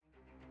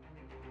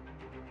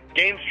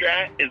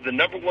GameStrat is the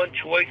number one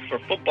choice for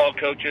football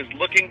coaches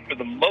looking for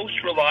the most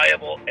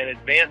reliable and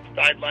advanced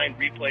sideline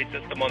replay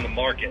system on the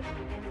market.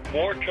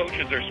 More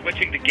coaches are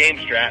switching to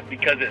GameStrat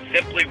because it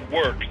simply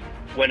works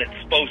when it's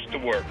supposed to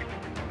work.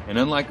 And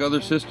unlike other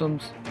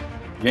systems,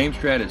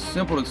 GameStrat is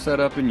simple to set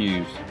up and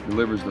use,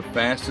 delivers the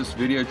fastest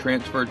video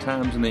transfer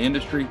times in the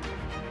industry,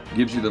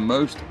 gives you the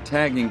most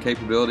tagging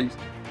capabilities,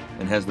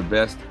 and has the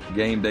best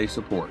game day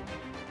support.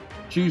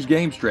 Choose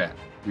GameStrat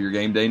for your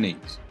game day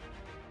needs.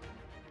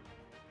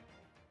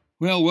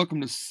 Well, welcome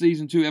to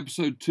Season 2,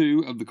 Episode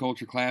 2 of the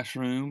Culture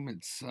Classroom.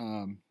 It's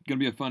going to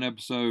be a fun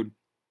episode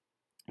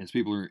as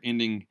people are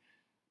ending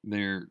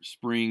their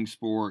spring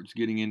sports,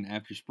 getting in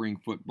after spring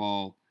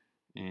football,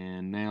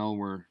 and now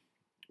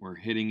we're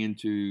heading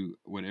into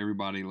what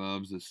everybody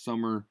loves, the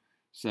summer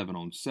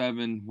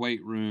 7-on-7,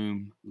 weight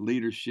room,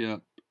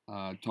 leadership,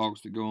 talks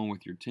that go on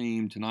with your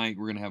team. Tonight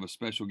we're going to have a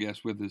special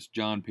guest with us,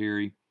 John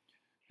Perry,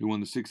 who won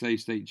the 6A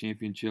state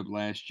championship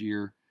last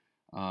year.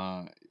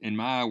 In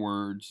my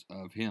words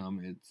of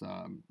him, it's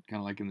kind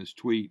of like in this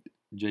tweet,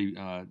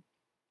 JT,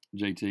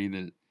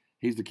 that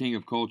he's the king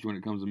of culture when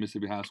it comes to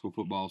Mississippi high school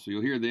football. So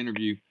you'll hear the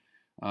interview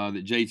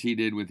that JT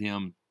did with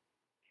him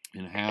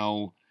and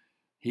how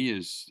he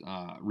is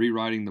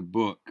rewriting the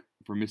book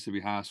for Mississippi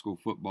high school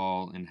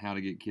football and how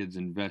to get kids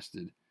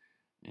invested.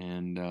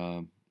 And,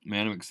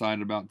 man, I'm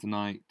excited about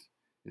tonight.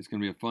 It's going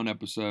to be a fun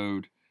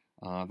episode.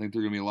 I think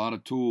there are going to be a lot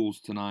of tools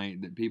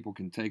tonight that people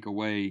can take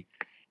away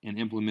and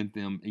implement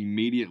them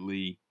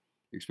immediately,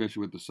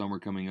 especially with the summer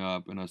coming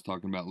up and us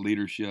talking about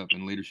leadership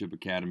and Leadership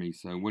Academy.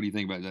 So what do you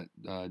think about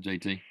that,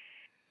 JT?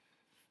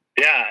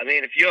 Yeah, I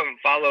mean, if you haven't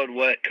followed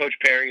what Coach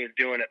Perry is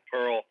doing at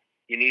Pearl,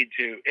 you need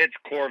to. It's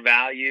core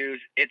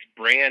values, it's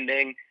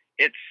branding,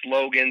 it's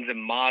slogans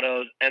and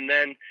mottos, and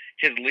then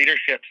his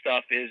leadership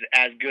stuff is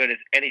as good as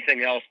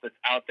anything else that's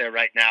out there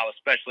right now,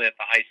 especially at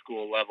the high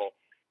school level.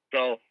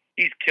 So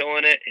he's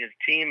killing it. His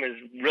team is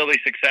really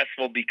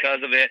successful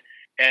because of it,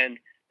 and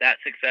that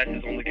success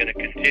is only going to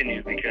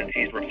continue because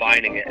he's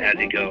refining it as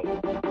he goes.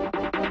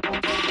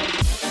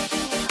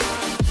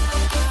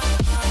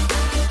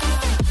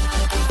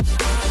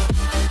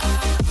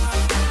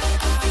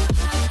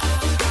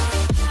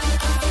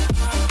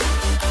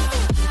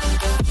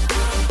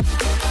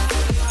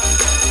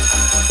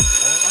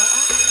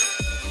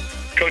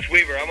 Coach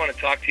Weaver, I want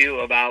to talk to you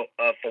about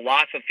a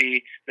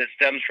philosophy that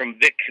stems from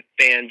Vic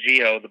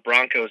Fangio, the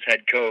Broncos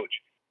head coach.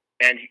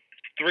 And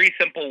 3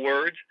 simple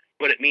words,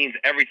 but it means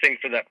everything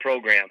for that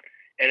program.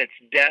 And it's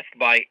death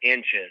by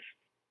inches.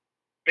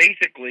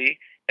 Basically,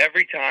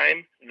 every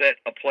time that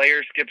a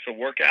player skips a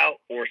workout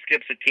or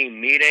skips a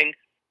team meeting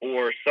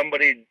or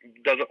somebody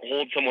doesn't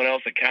hold someone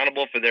else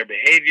accountable for their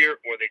behavior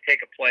or they take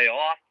a play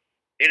off,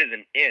 it is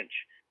an inch.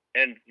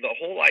 And the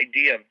whole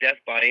idea of death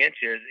by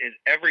inches is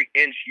every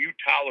inch you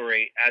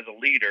tolerate as a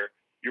leader,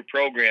 your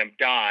program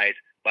dies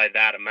by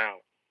that amount.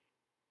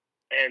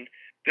 And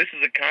this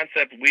is a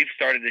concept we've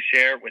started to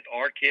share with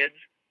our kids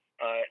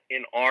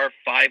in our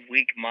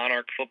 5-week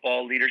Monarch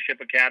Football Leadership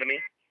Academy.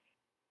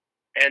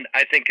 And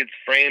I think it's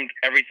framed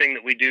everything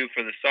that we do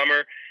for the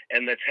summer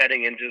and that's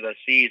heading into the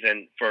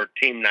season for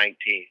Team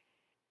 19.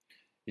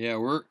 Yeah,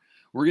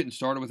 we're getting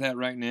started with that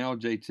right now,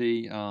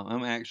 JT.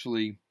 I'm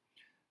actually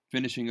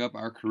finishing up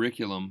our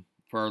curriculum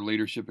for our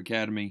Leadership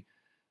Academy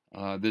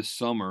this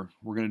summer.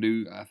 We're going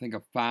to do, I think,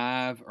 a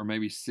 5 or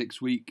maybe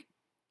 6 week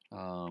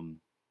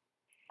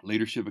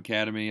Leadership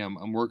Academy.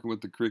 I'm working with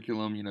the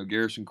curriculum. You know,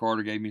 Garrison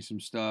Carter gave me some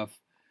stuff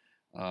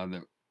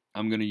that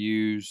I'm going to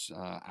use.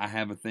 I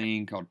have a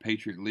thing called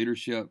Patriot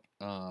Leadership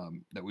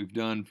that we've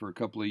done for a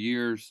couple of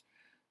years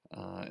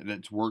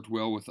that's worked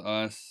well with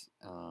us.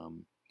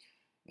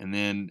 And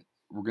then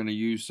we're going to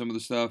use some of the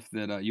stuff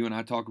that you and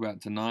I talk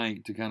about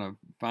tonight to kind of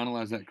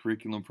finalize that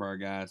curriculum for our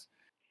guys.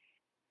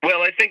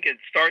 Well, I think it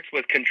starts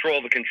with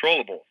control the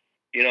controllables.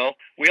 You know,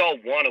 we all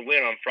want to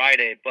win on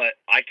Friday, but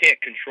I can't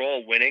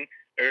control winning.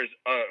 There's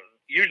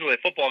usually a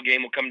football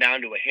game will come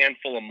down to a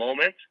handful of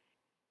moments,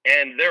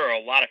 and there are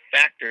a lot of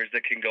factors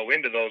that can go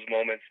into those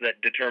moments that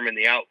determine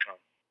the outcome.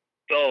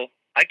 So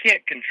I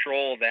can't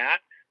control that,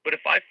 but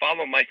if I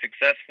follow my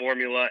success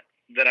formula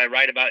that I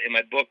write about in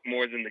my book,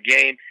 More Than the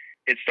Game,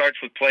 it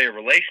starts with player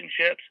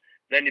relationships,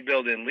 then you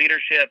build in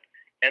leadership,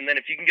 and then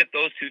if you can get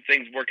those 2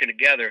 things working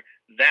together,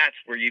 that's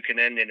where you can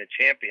end in a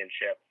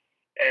championship.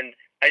 And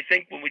I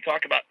think when we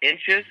talk about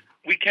inches,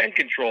 we can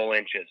control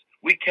inches.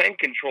 We can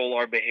control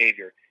our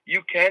behavior.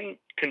 You can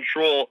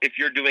control if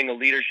you're doing a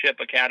leadership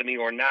academy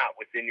or not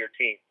within your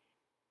team.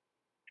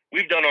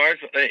 We've done ours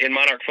in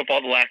Monarch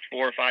football the last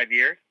 4 or 5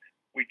 years.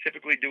 We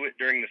typically do it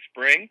during the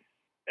spring,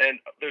 and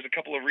there's a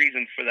couple of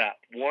reasons for that.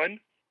 One,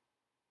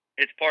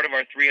 it's part of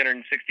our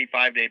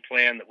 365-day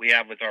plan that we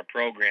have with our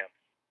program.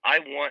 I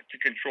want to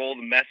control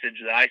the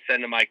message that I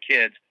send to my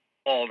kids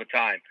all the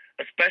time,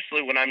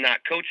 especially when I'm not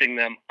coaching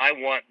them. I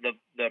want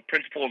the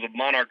principles of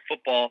Monarch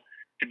football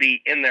to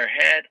be in their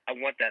head. I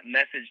want that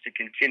message to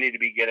continue to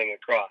be getting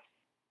across.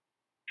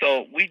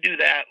 So we do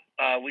that.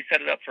 We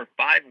set it up for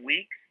 5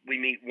 weeks. We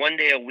meet 1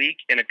 day a week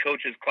in a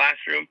coach's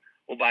classroom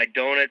We'll buy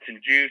donuts and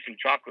juice and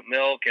chocolate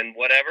milk and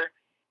whatever.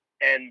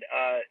 And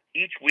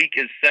each week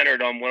is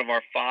centered on one of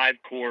our 5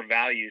 core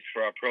values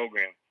for our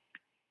program.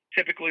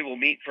 Typically, we'll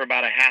meet for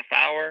about a half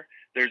hour.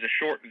 There's a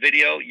short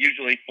video,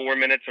 usually 4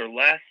 minutes or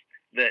less,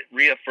 that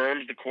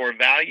reaffirms the core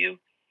value.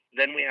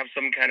 Then we have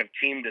some kind of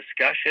team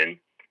discussion.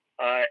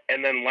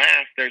 And then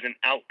last, there's an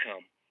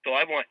outcome. So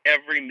I want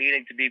every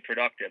meeting to be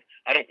productive.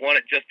 I don't want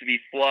it just to be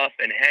fluff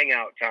and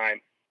hangout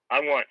time. I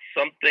want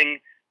something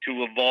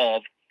to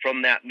evolve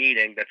from that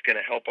meeting that's going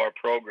to help our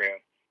program.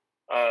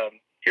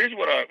 Here's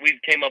what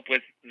we've came up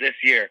with this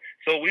year.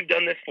 So we've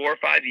done this 4 or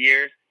 5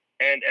 years,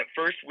 and at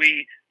first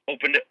we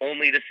opened it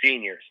only to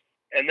seniors,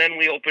 and then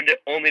we opened it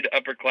only to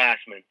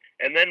upperclassmen.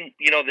 And then,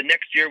 the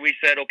next year we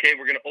said, okay,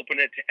 we're going to open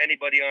it to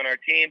anybody on our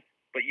team,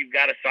 but you've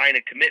got to sign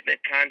a commitment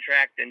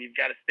contract, and you've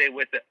got to stay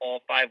with it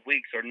all 5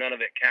 weeks or none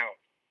of it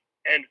counts.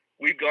 And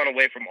we've gone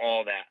away from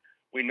all that.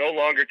 We no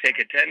longer take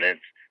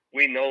attendance.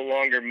 We no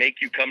longer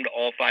make you come to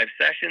all 5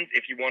 sessions.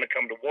 If you want to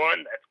come to one,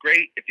 that's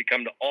great. If you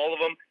come to all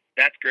of them,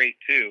 that's great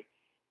too.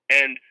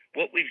 And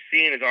what we've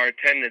seen is our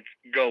attendance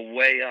go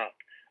way up.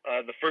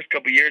 The first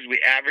couple of years, we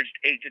averaged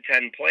 8 to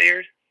 10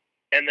 players.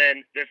 And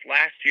then this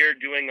last year,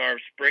 doing our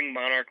Spring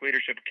Monarch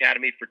Leadership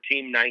Academy for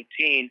Team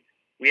 19,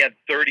 we had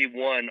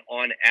 31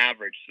 on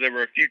average. So there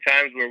were a few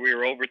times where we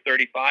were over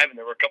 35, and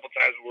there were a couple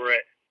times where we were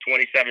at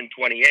 27,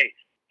 28.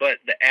 But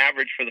the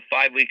average for the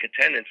 5-week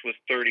attendance was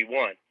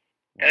 31.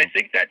 And I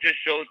think that just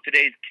shows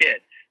today's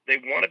kid. They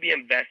want to be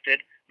invested.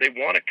 They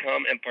want to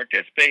come and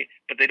participate,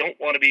 but they don't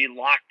want to be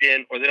locked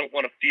in, or they don't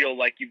want to feel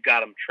like you've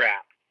got them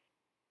trapped.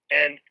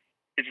 And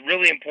it's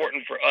really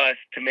important for us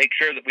to make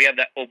sure that we have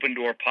that open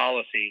door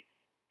policy.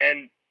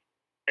 And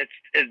it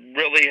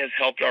really has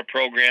helped our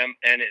program,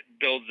 and it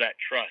builds that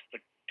trust. The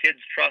kids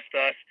trust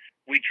us,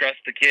 we trust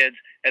the kids,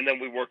 and then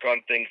we work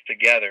on things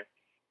together.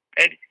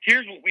 And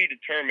here's what we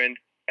determined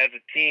as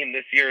a team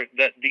this year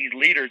that these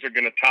leaders are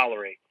going to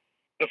tolerate.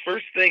 The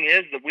first thing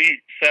is that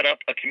we set up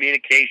a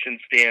communication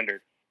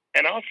standard.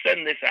 And I'll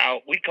send this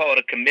out. We call it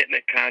a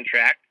commitment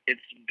contract.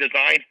 It's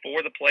designed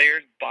for the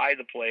players, by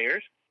the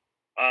players.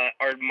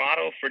 Our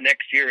motto for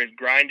next year is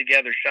grind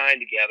together, shine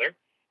together.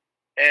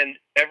 And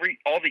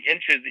all the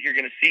inches that you're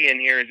going to see in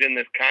here is in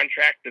this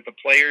contract that the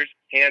players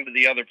hand to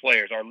the other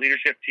players. Our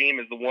leadership team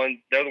is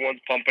they're the ones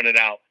pumping it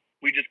out.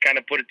 We just kind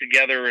of put it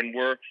together, and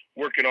we're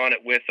working on it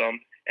with them.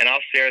 And I'll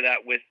share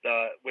that with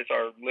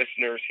our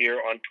listeners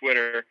here on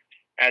Twitter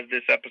as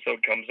this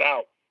episode comes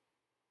out.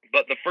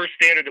 But the first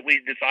standard that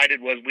we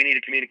decided was we need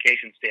a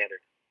communication standard.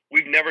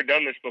 We've never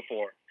done this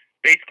before.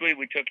 Basically,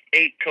 we took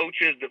 8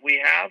 coaches that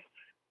we have.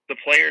 The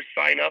players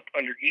sign up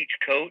under each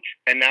coach,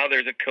 and now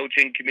there's a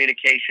coaching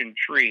communication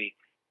tree.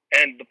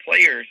 And the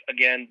players,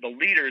 again, the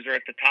leaders are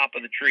at the top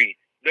of the tree.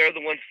 They're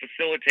the ones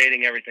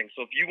facilitating everything.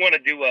 So if you want to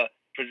do a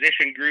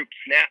position group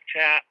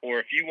Snapchat, or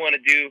if you want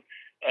to do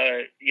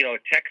a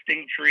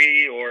texting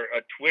tree or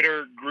a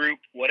Twitter group,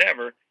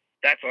 whatever,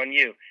 that's on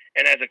you.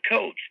 And as a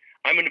coach,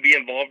 I'm going to be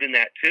involved in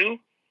that too,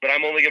 but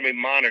I'm only going to be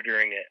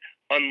monitoring it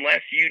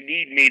unless you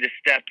need me to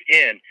step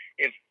in.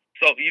 If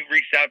you've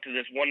reached out to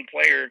this one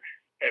player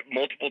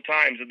multiple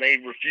times and they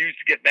refuse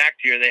to get back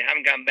to you, or they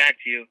haven't gotten back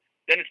to you,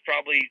 then it's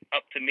probably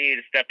up to me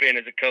to step in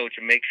as a coach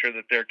and make sure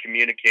that they're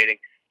communicating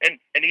and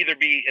either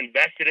be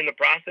invested in the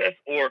process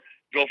or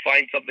go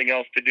find something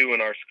else to do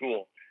in our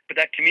school. But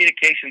that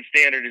communication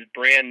standard is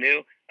brand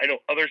new. I know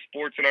other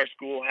sports in our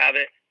school have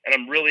it, and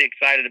I'm really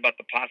excited about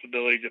the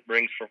possibilities it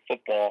brings for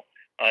football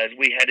as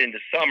we head into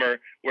summer,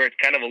 where it's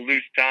kind of a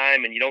loose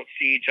time and you don't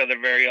see each other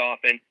very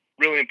often.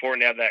 Really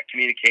important to have that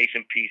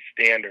communication piece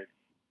standard.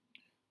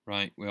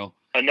 Right. Well,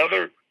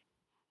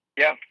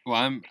 yeah.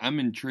 Well, I'm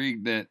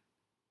intrigued that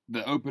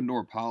the open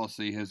door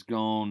policy has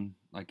gone,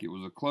 like it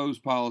was a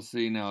closed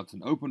policy, now it's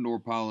an open door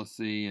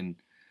policy, and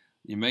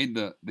you made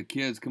the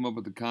kids come up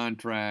with the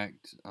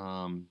contract.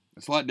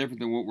 It's a lot different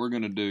than what we're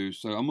going to do.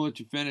 So I'm going to let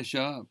you finish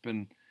up,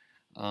 and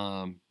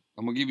I'm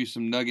going to give you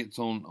some nuggets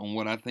on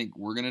what I think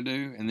we're going to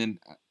do. And then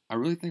I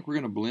really think we're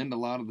going to blend a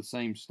lot of the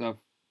same stuff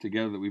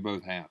together that we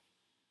both have.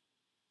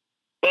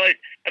 But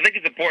I think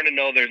it's important to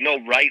know there's no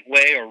right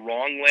way or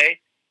wrong way.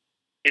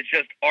 It's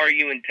just, are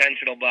you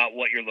intentional about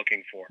what you're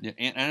looking for? Yeah,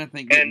 and I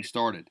think getting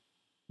started.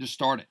 Just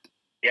start it.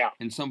 Yeah.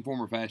 In some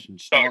form or fashion.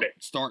 Start it.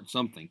 Start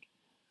something.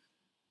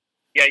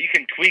 Yeah, you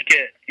can tweak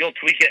it. You'll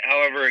tweak it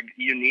however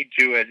you need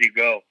to as you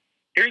go.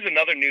 Here's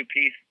another new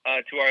piece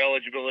to our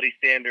eligibility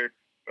standard,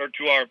 or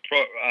to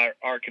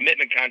our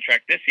commitment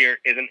contract this year,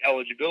 is an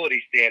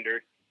eligibility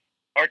standard.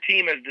 Our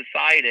team has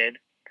decided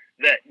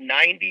that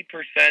 90%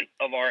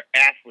 of our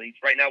athletes,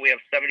 right now we have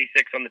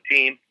 76 on the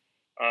team.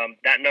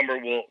 That number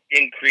will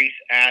increase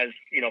as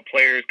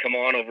players come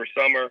on over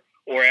summer,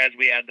 or as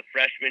we add the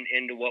freshmen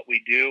into what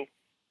we do.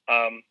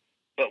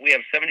 But we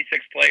have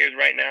 76 players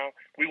right now.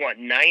 We want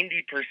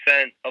 90%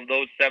 of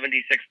those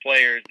 76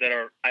 players that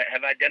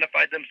have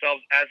identified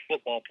themselves as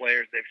football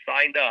players. They've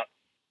signed up.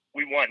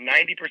 We want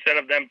 90%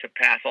 of them to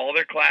pass all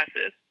their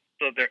classes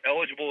so that they're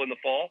eligible in the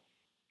fall,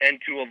 and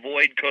to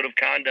avoid code of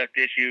conduct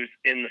issues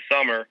in the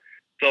summer.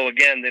 So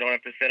again, they don't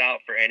have to sit out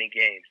for any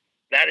games.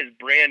 that is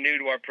brand new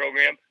to our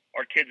program.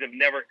 Our kids have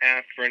never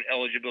asked for an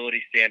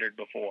eligibility standard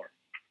before.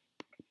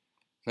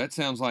 That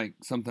sounds like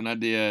something I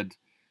did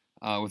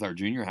with our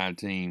junior high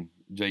team,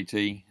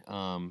 JT.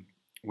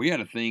 We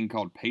had a thing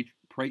called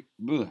can't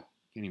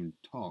even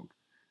talk.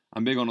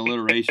 I'm big on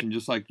alliteration,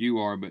 just like you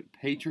are, but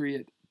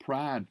Patriot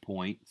Pride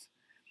Points.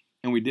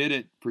 And we did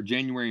it for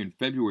January and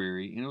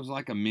February, and it was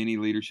like a mini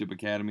leadership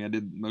academy. I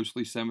did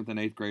mostly 7th and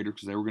 8th graders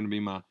because they were going to be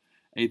my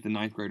 8th and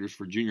 9th graders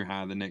for junior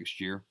high the next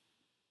year.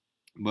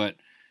 But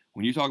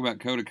when you talk about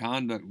code of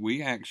conduct,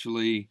 we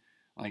actually,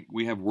 like,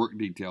 we have work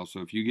detail. So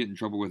if you get in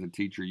trouble with a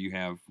teacher, you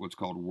have what's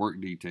called work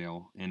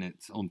detail, and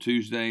it's on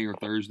Tuesday or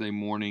Thursday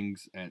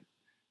mornings at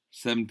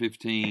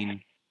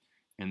 7:15,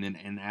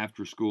 and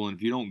after school. And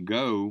if you don't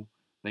go,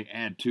 they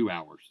add 2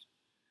 hours.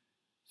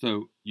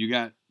 So you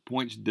got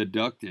points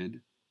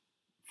deducted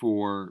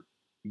for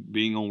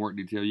being on work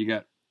detail. You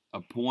got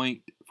a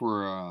point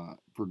for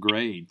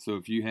grade. So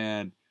if you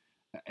had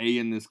an A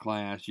in this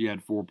class, you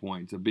had 4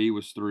 points. A B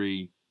was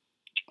 3.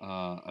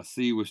 A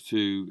C was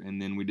 2,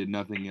 and then we did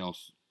nothing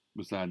else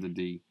besides a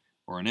D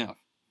or an F.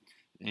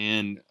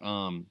 And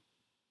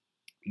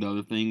the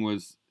other thing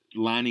was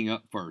lining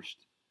up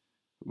first.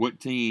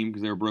 What team?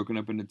 Because they were broken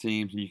up into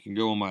teams, and you can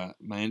go on my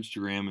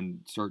Instagram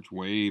and search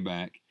way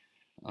back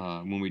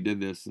when we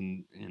did this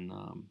in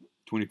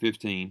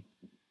 2015.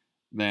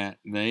 That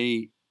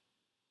they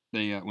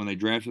when they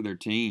drafted their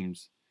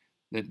teams,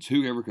 that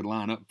whoever could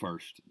line up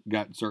first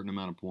got a certain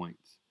amount of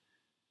points,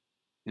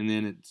 and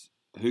then it's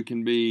who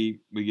can be.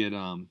 We get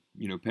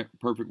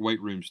perfect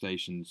weight room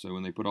stations. So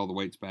when they put all the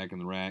weights back in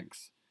the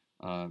racks,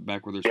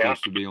 back where they're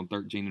supposed to be on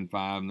 13 and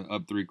 5, and the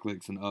up 3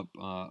 clicks and up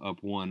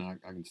 1. I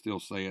can still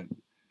say it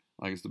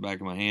like it's the back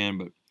of my hand,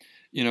 but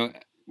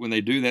when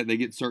they do that, they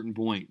get certain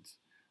points,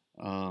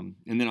 and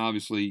then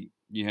obviously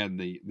you had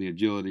the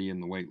agility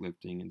and the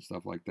weightlifting and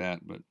stuff like that.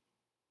 But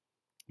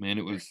man,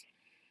 it was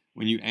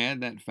when you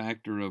add that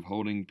factor of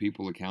holding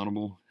people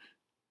accountable,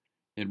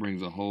 it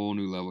brings a whole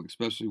new level,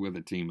 especially with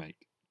a teammate.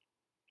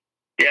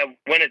 Yeah,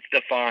 when it's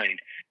defined.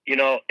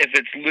 If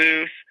it's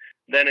loose,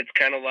 then it's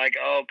kind of like,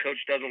 oh, coach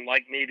doesn't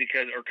like me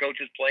or coach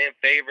is playing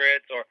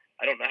favorites, or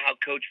I don't know how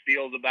coach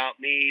feels about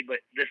me, but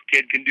this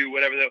kid can do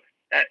whatever.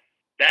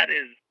 That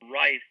is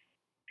rife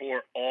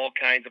for all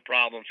kinds of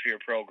problems for your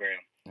program.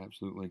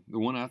 Absolutely. The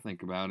one I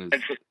think about is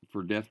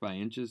for death by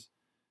inches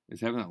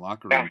is having that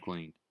locker room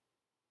cleaned.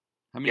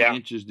 How many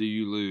inches do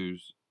you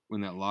lose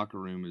when that locker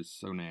room is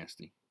so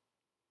nasty?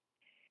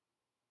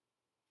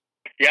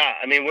 Yeah,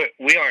 I mean,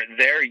 we aren't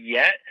there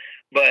yet,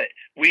 but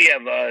we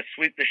have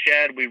sweep the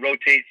shed. We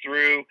rotate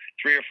through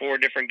 3 or 4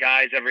 different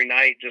guys every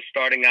night, just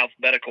starting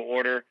alphabetical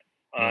order.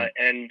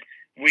 And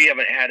we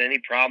haven't had any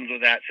problems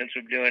with that since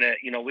we've been doing it.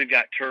 We've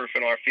got turf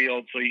in our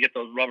field, so you get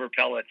those rubber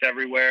pellets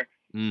everywhere.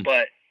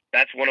 But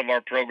that's one of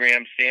our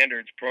program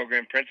standards,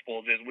 program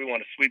principles, is we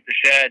want to sweep the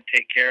shed,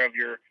 take care of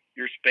your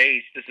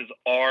space. This is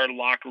our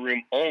locker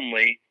room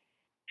only.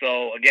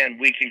 So, again,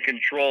 we can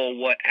control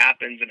what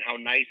happens and how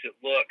nice it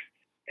looks.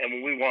 And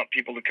when we want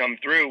people to come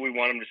through, we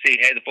want them to see,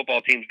 hey, the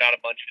football team's not a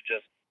bunch of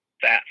just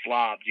fat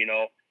slobs,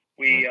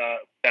 We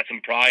got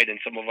some pride in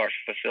some of our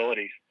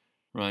facilities.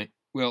 Right.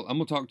 Well, I'm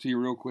going to talk to you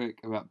real quick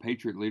about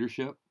Patriot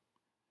leadership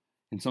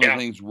and some of the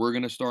things we're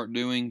going to start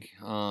doing.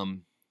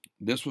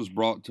 This was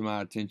brought to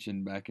my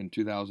attention back in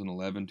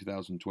 2011,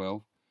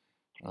 2012.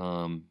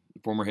 The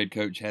former head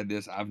coach had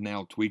this. I've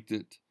now tweaked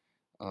it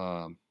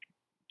to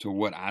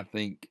what I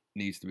think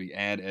needs to be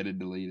added,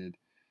 deleted.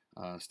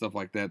 Stuff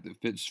like that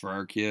fits for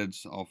our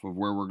kids off of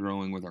where we're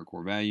growing with our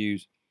core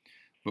values.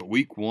 But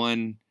week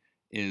 1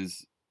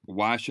 is,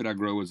 why should I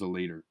grow as a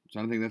leader? So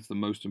I think that's the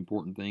most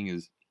important thing,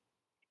 is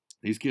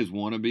these kids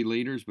want to be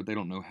leaders, but they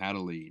don't know how to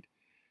lead.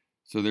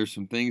 So there's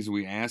some things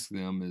we ask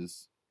them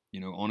is,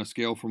 on a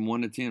scale from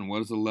 1 to 10,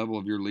 what is the level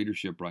of your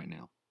leadership right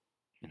now?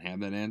 And have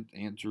that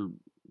answer,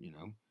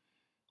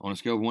 on a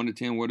scale of 1 to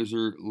 10, what is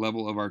your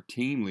level of our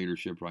team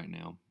leadership right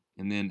now?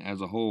 And then as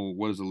a whole,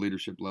 what is the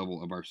leadership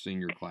level of our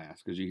senior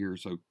class? Because you hear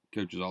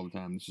coaches all the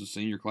time, this is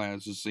senior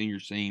class, this is senior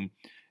team.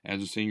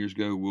 As the seniors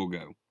go, we'll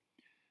go.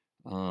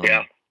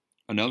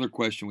 Another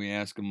question we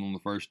ask them on the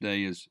first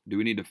day is, do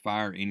we need to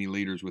fire any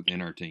leaders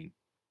within our team?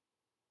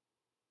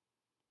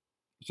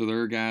 So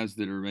there are guys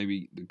that are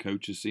maybe the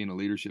coaches see in a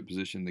leadership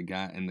position, the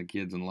guy and the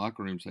kids in the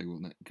locker room say,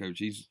 well, coach,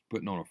 he's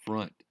putting on a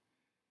front.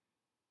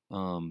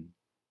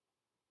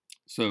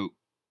 So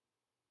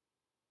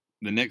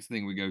the next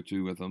thing we go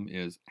to with them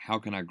is, how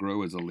can I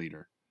grow as a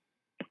leader?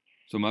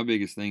 So my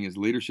biggest thing is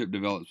leadership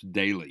develops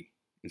daily.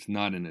 It's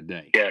not in a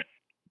day. Yeah.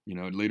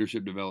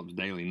 Leadership develops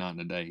daily, not in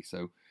a day.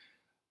 So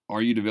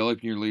are you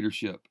developing your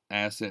leadership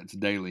assets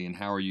daily, and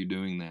how are you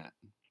doing that?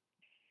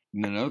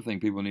 And then another thing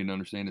people need to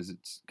understand is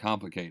it's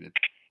complicated.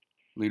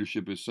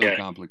 Leadership is so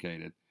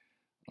complicated.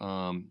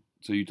 So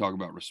you talk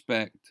about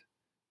respect,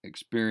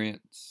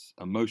 experience,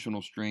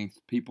 emotional strength,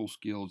 people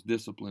skills,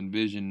 discipline,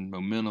 vision,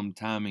 momentum,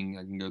 timing.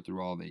 I can go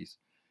through all these.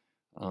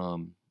 But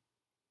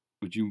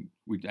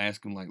we'd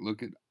ask them, like,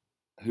 look at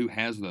who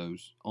has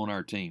those on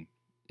our team.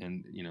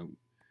 And,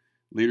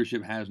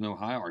 leadership has no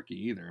hierarchy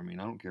either. I mean,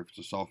 I don't care if it's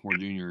a sophomore,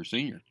 junior, or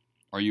senior.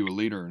 Are you a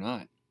leader or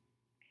not?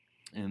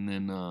 And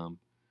then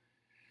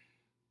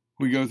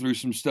we go through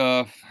some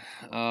stuff,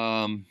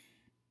 and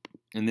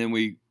then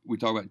we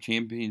talk about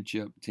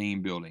championship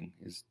team building.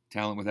 Is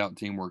talent without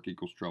teamwork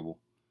equals trouble.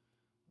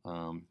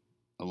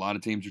 A lot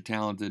of teams are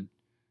talented,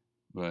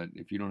 but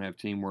if you don't have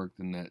teamwork,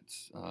 then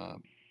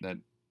that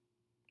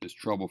is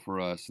trouble for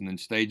us. And then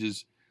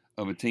stages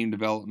of a team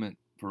development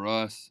for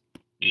us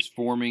is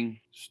forming,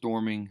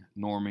 storming,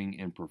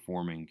 norming, and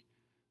performing.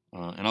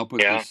 And I'll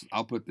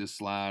put this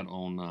slide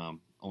on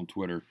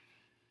Twitter.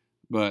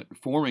 But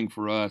forming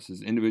for us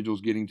is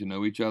individuals getting to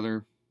know each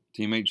other,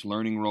 teammates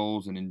learning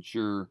roles, and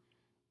ensure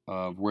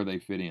of where they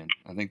fit in.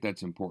 I think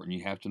that's important.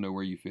 You have to know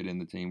where you fit in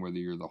the team, whether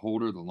you're the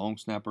holder, the long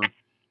snapper.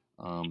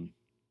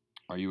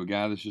 Are you a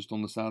guy that's just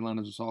on the sideline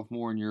as a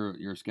sophomore and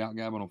you're a scout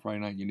guy, but on Friday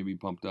night you need to be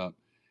pumped up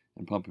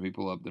and pumping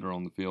people up that are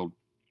on the field?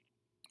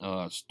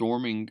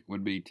 Storming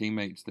would be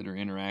teammates that are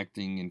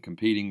interacting and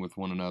competing with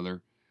one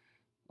another.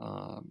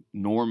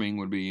 Norming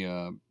would be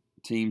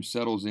team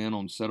settles in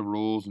on a set of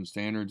rules and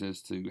standards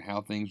as to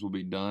how things will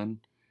be done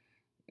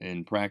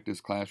in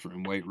practice,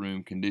 classroom, weight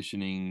room,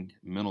 conditioning,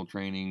 mental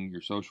training, your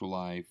social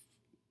life,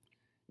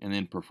 and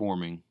then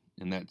performing.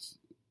 And that's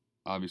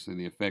obviously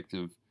the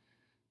effective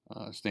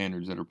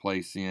standards that are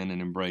placed in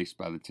and embraced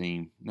by the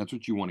team. And that's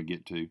what you want to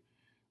get to,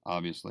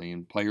 obviously.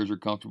 And players are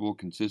comfortable,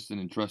 consistent,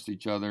 and trust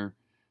each other.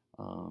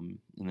 And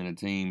then a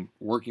team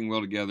working well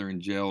together and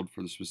gelled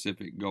for the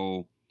specific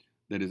goal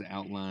that is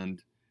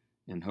outlined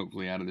and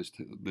hopefully out of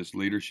this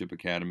leadership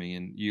academy.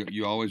 And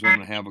you always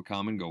want to have a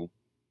common goal.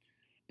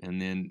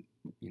 And then,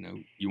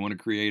 you want to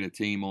create a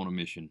team on a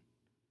mission.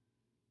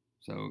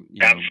 So,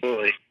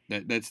 absolutely.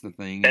 That's the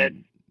thing.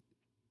 And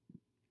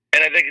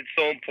I think it's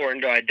so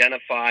important to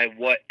identify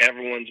what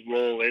everyone's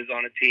role is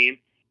on a team,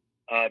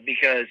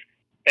 because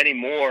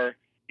anymore,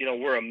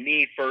 we're a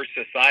me-first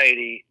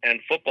society, and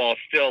football is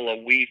still a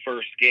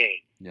we-first game.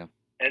 Yeah.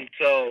 And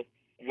so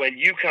when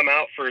you come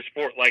out for a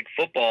sport like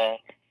football,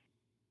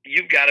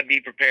 you've got to be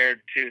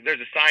prepared to – there's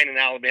a sign in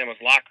Alabama's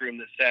locker room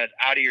that says,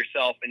 out of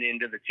yourself and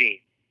into the team.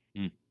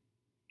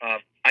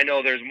 I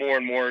know there's more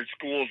and more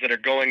schools that are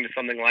going to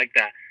something like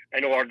that. I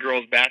know our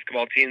girls'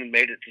 basketball team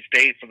made it to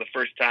state for the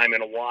first time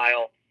in a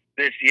while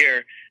this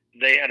year.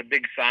 They had a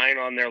big sign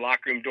on their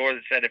locker room door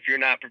that said, if you're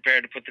not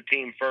prepared to put the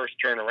team first,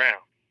 turn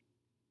around.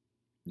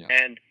 Yeah.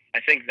 And I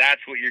think that's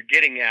what you're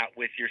getting at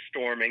with your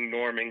storming,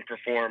 norming,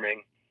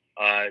 performing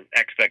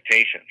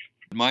expectations.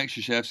 Mike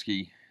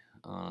Krzyzewski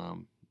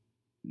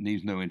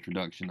needs no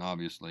introduction,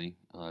 obviously,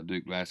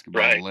 Duke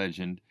basketball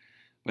legend.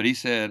 But he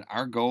said,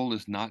 our goal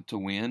is not to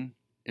win,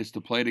 it's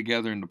to play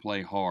together and to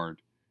play hard.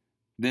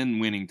 Then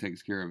winning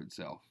takes care of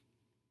itself.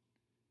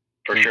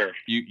 For sure.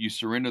 You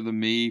surrender the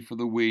me for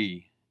the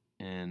we.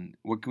 And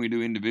what can we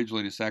do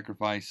individually to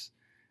sacrifice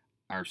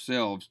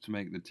ourselves to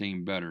make the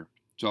team better?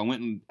 So I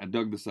went and I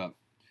dug this up.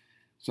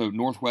 So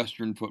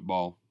Northwestern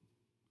football,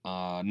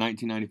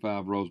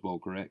 1995 Rose Bowl,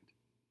 correct?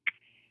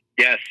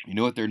 Yes. You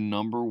know what their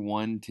number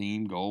one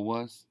team goal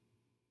was?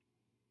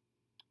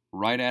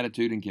 Right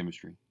attitude and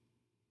chemistry.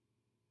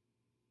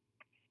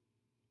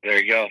 There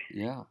you go.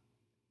 Yeah.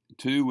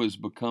 2 was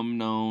become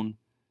known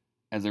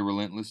as a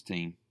relentless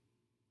team.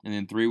 And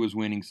then 3 was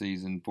winning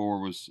season.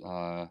 4 was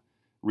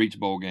reach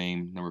bowl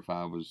game. Number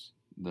 5 was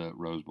the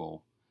Rose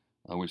Bowl,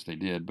 which they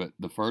did. But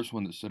the first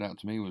one that stood out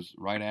to me was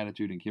right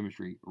attitude and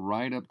chemistry.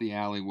 Right up the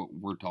alley, what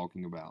we're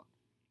talking about.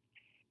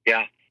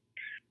 Yeah.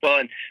 Well,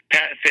 and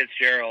Pat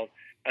Fitzgerald,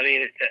 I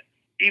mean,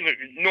 even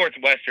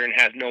Northwestern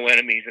has no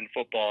enemies in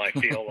football, I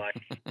feel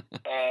like.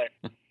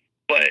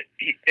 But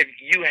if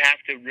you have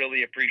to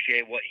really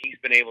appreciate what he's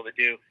been able to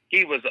do.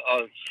 He was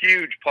a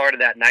huge part of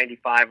that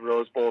 95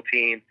 Rose Bowl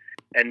team.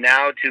 And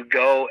now to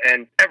go,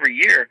 and every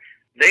year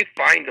they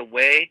find a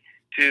way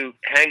to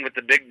hang with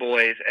the big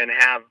boys and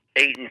have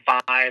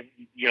 8-5,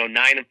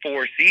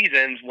 9-4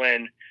 seasons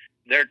when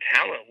their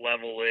talent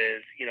level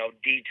is,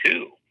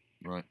 D2.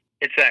 Right.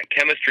 It's that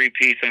chemistry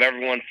piece of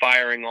everyone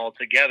firing all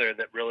together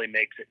that really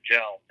makes it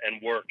gel and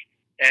work.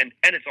 And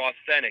it's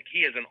authentic.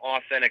 He is an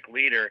authentic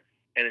leader.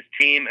 And his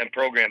team and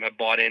program have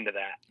bought into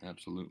that.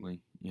 Absolutely.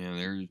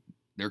 Yeah,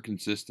 they're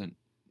consistent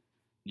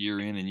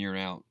year in and year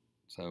out.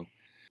 So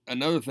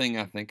another thing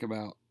I think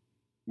about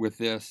with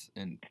this,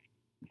 and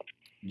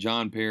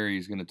John Perry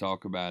is going to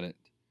talk about it,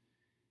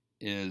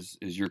 is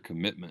your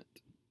commitment.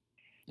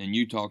 And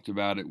you talked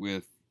about it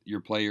with your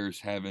players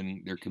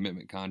having their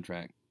commitment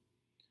contract.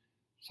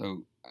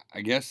 So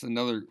I guess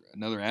another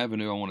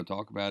avenue I want to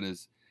talk about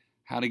is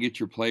how to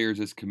get your players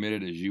as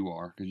committed as you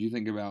are. Because you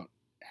think about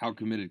how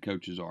committed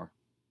coaches are.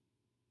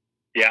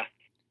 Yeah.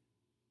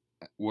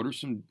 What are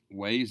some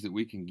ways that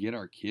we can get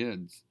our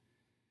kids,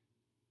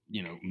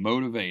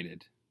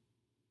 motivated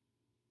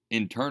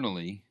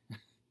internally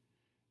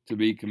to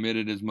be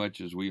committed as much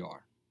as we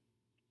are?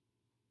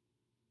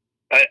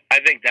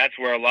 I think that's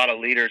where a lot of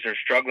leaders are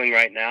struggling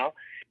right now.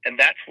 And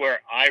that's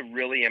where I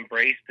really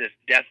embrace this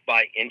death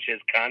by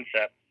inches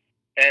concept.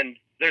 And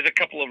there's a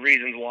couple of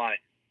reasons why.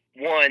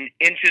 One,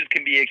 inches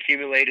can be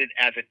accumulated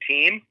as a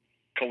team,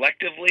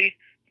 collectively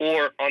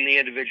or on the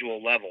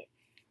individual level.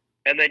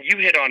 And then you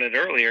hit on it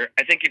earlier.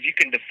 I think if you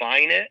can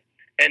define it,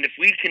 and if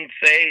we can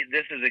say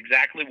this is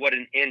exactly what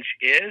an inch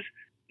is,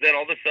 then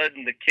all of a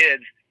sudden the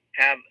kids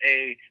have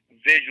a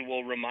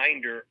visual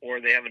reminder, or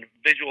they have a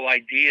visual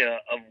idea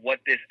of what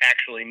this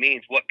actually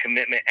means, what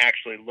commitment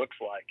actually looks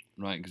like.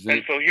 Right.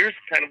 And so here's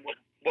kind of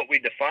what we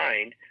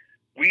defined.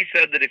 We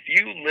said that if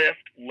you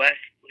lift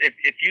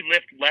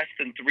less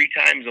than 3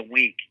 times a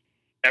week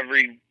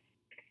every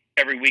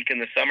week in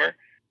the summer,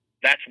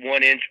 that's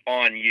 1 inch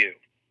on you.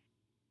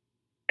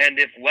 And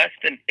if less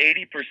than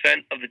 80%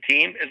 of the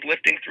team is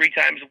lifting 3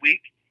 times a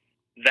week,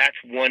 that's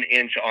 1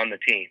 inch on the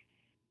team.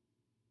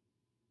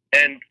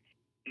 And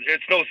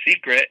it's no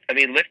secret. I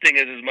mean, lifting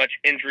is as much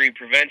injury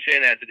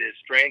prevention as it is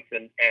strength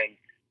and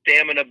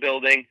stamina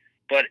building.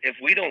 But if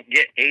we don't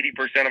get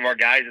 80% of our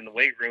guys in the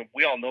weight room,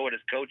 we all know it as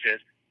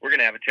coaches, we're going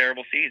to have a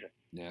terrible season.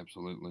 Yeah,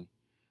 absolutely.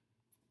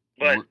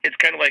 But it's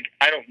kind of like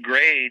I don't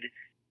grade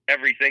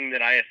everything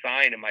that I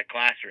assign in my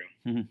classroom.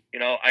 Mm-hmm. You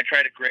know, I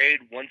try to grade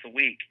once a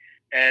week.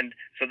 And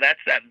so that's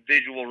that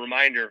visual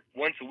reminder.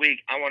 Once a week,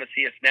 I want to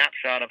see a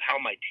snapshot of how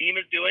my team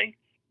is doing.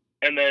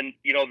 And then,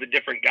 you know, the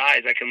different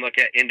guys I can look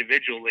at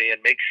individually and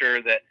make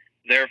sure that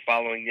they're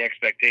following the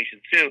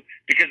expectations too,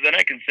 because then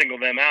I can single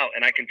them out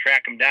and I can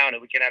track them down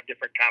and we can have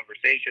different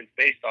conversations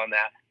based on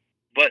that.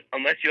 But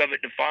unless you have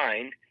it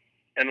defined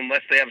and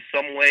unless they have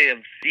some way of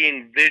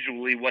seeing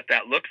visually what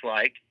that looks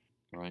like,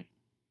 right,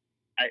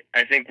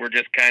 I think we're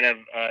just kind of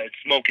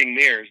smoking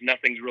mirrors.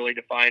 Nothing's really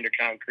defined or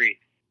concrete.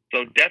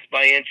 So death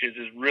by inches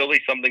is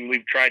really something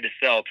we've tried to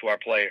sell to our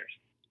players.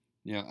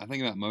 Yeah, I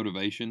think about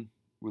motivation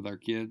with our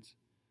kids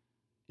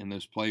and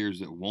those players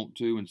that want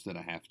to instead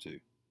of have to.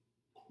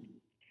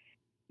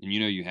 And you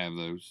know you have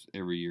those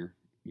every year.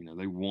 You know,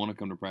 they want to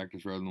come to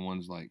practice rather than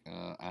ones like,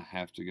 I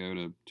have to go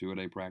to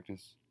 2-a-day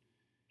practice,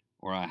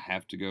 or I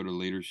have to go to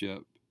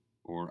leadership,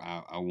 or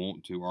I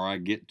want to, or I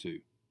get to.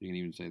 You can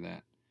even say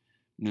that.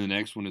 And then the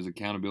next one is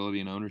accountability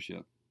and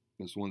ownership.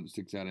 That's one that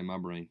sticks out in my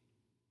brain.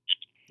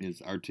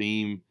 Is our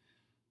team,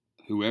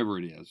 whoever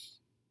it is,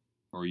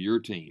 or your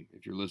team,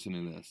 if you're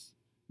listening to this,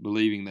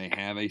 believing they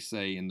have a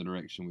say in the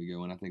direction we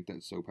go. And I think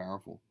that's so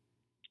powerful,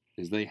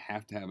 is they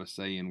have to have a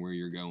say in where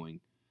you're going.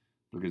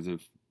 Because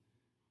if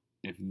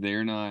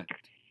they're not,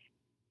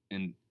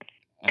 and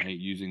I hate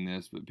using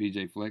this, but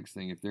PJ Flex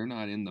thing, if they're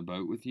not in the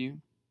boat with you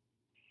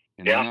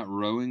and they're not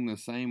rowing the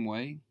same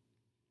way,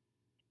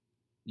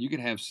 you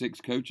could have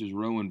 6 coaches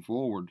rowing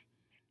forward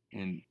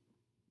and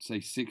say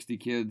 60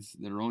 kids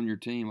that are on your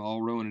team all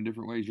rowing in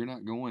different ways. You're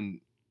not going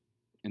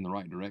in the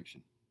right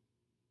direction.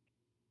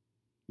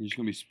 You're just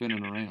going to be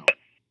spinning around.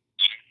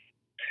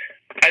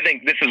 I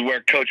think this is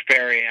where Coach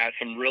Perry has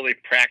some really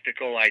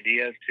practical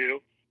ideas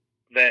too,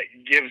 that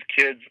gives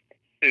kids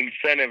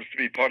incentives to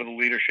be part of the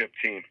leadership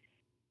team,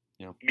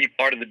 be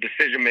part of the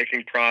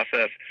decision-making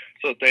process,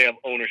 so that they have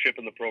ownership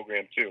in the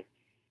program too.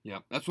 Yeah,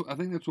 I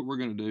think that's what we're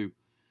going to do.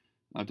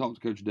 I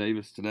talked to Coach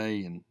Davis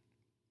today, and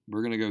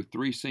we're going to go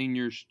 3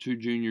 seniors, 2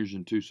 juniors,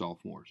 and 2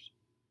 sophomores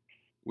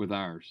with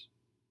ours.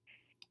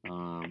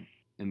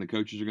 And the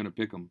coaches are going to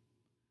pick them.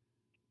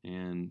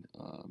 And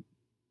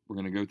we're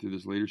going to go through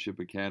this leadership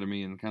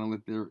academy and kind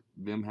of let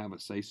them have a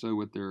say-so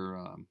with their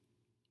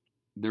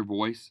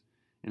voice.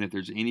 And if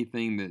there's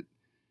anything that,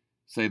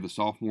 say, the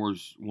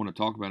sophomores want to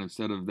talk about,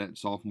 instead of that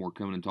sophomore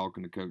coming and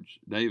talking to Coach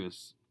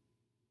Davis,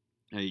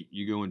 hey,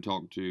 you go and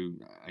talk to,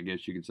 I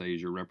guess you could say,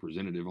 is your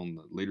representative on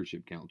the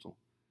leadership council.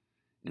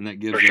 And that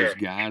gives those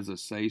guys a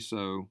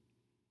say-so,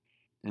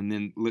 and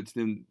then lets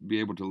them be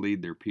able to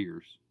lead their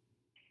peers,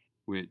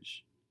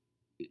 which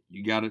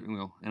you got to,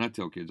 well, and I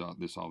tell kids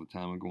this all the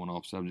time, I'm going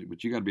off subject,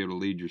 but you got to be able to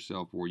lead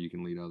yourself before you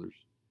can lead others.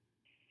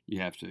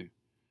 You have to.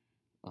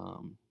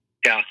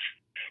 Yeah.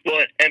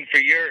 Well, and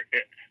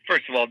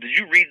first of all, did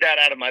you read that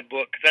out of my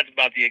book? Because that's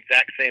about the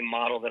exact same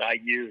model that I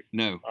use.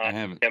 No, I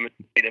haven't.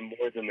 Demonstrated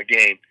more than the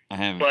game. I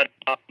haven't. But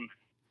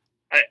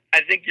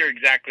I think you're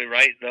exactly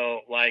right,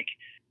 though. Like,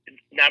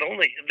 not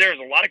only, there's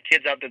a lot of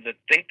kids out there that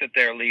think that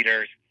they're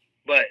leaders,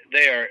 but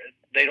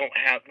they don't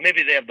have,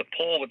 maybe they have the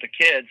pull with the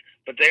kids,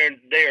 but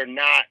they are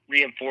not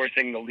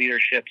reinforcing the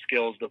leadership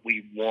skills that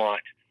we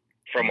want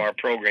from our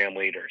program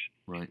leaders.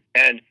 Right.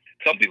 And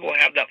some people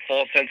have that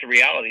false sense of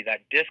reality,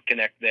 that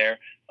disconnect there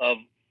of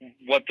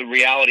what the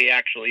reality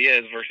actually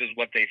is versus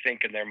what they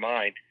think in their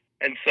mind.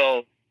 And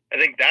so I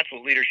think that's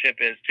what leadership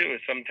is too,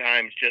 is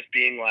sometimes just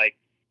being like,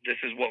 this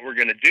is what we're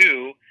going to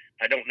do.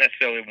 I don't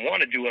necessarily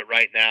want to do it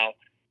right now,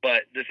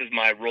 but this is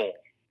my role.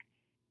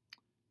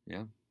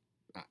 Yeah.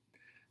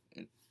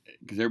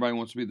 Because everybody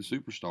wants to be the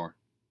superstar,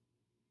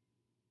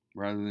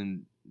 rather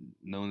than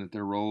knowing that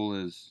their role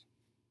is,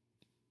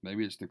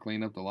 maybe it's to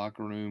clean up the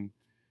locker room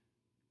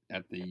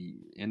at the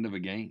end of a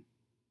game.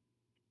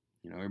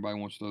 You know, everybody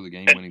wants to throw the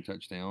game-winning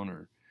touchdown.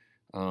 Or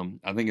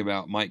I think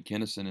about Mike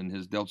Kennison and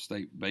his Delta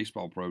State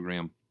baseball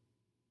program.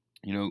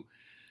 You know,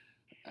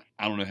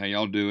 I don't know how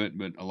y'all do it,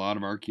 but a lot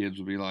of our kids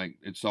will be like,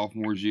 it's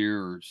sophomore's year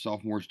or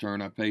sophomore's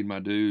turn. I paid my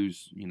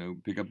dues, you know,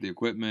 pick up the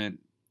equipment.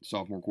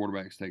 Sophomore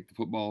quarterbacks take the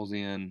footballs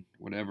in,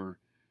 whatever.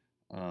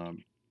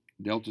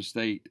 Delta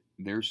State,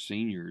 their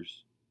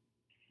seniors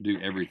do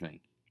everything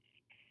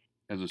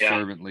as a Yeah.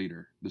 servant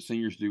leader. The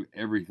seniors do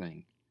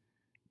everything.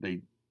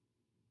 They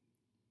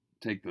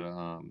take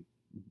the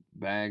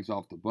bags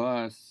off the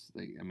bus.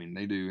 They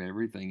do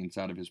everything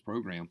inside of his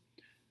program,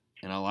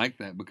 and I like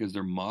that because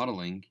they're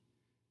modeling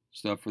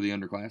stuff for the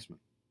underclassmen.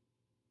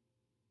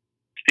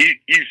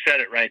 You said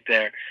it right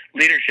there.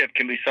 Leadership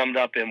can be summed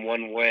up in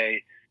one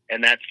way,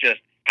 and that's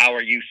just how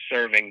are you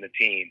serving the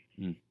team.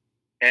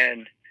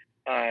 And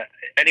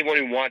anyone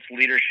who wants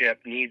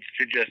leadership needs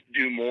to just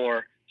do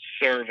more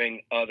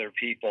serving other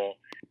people.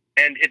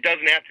 And it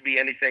doesn't have to be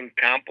anything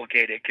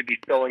complicated. It could be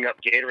filling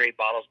up Gatorade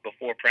bottles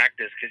before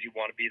practice because you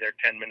want to be there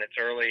 10 minutes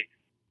early,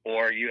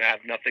 or you have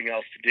nothing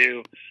else to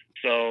do.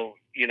 So,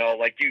 you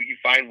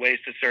find ways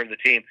to serve the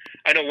team.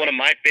 I know one of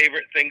my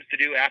favorite things to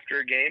do after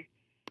a game,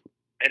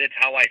 and it's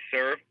how I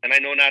serve. And I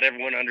know not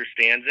everyone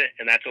understands it,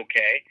 and that's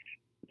okay.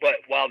 But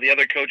while the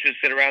other coaches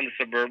sit around the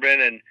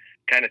Suburban and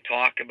kind of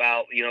talk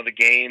about, the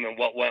game and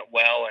what went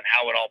well and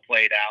how it all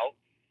played out,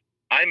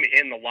 I'm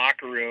in the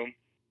locker room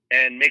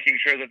and making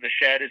sure that the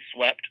shed is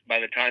swept by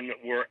the time that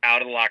we're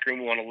out of the locker room.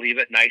 We want to leave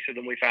it nicer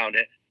than we found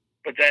it.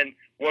 But then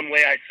one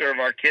way I serve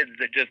our kids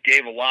that just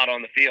gave a lot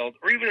on the field,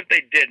 or even if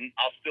they didn't,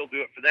 I'll still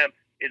do it for them,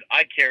 is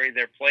I carry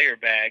their player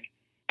bag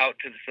out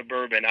to the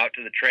Suburban, out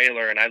to the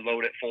trailer, and I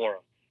load it for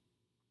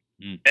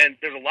them. And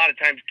there's a lot of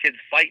times kids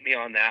fight me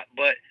on that,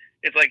 but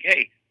it's like,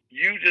 hey,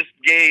 you just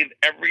gave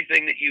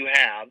everything that you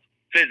have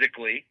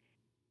physically.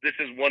 This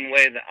is one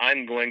way that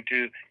I'm going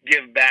to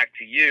give back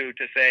to you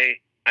to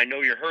say, I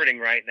know you're hurting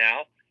right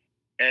now,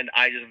 and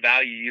I just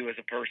value you as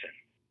a person.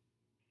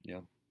 Yeah.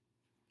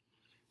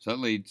 So that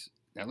leads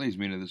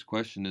me to this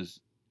question is,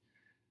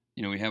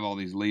 we have all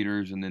these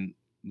leaders, and then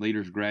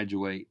leaders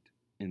graduate,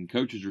 and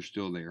coaches are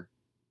still there.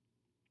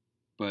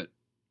 But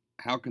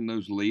how can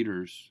those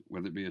leaders,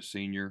 whether it be a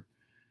senior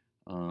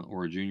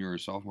or a junior or a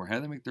sophomore, how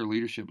do they make their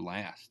leadership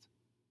last?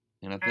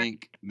 And I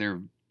think their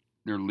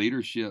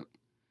leadership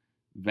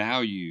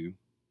value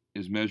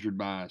is measured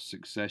by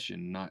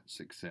succession, not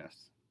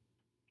success.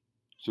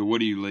 So what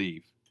do you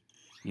leave?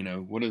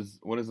 What is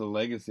a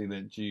legacy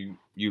that you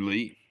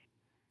leave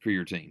for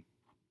your team?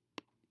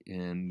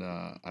 And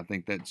I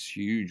think that's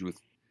huge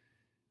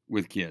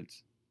with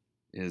kids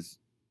is,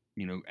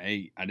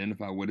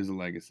 identify what is a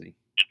legacy.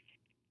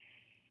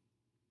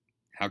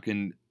 How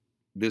can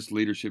this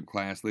leadership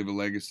class leave a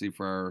legacy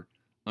for our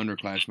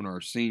underclassmen or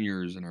our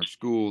seniors in our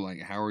school?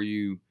 Like, how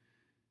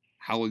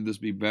will this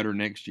be better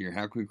next year?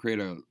 How can we create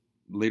a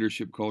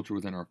leadership culture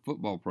within our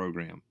football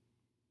program?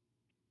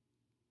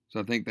 So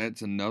I think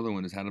that's another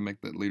one, is how to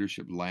make that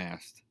leadership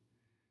last.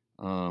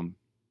 I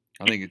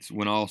think it's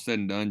when all said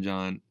and done,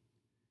 John,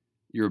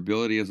 your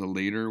ability as a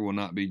leader will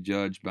not be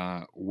judged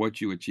by what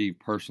you achieve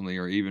personally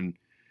or even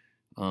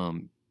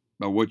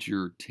by what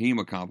your team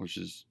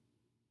accomplishes.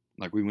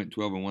 Like we went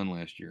 12-1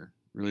 last year.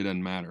 Really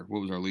doesn't matter. What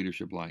was our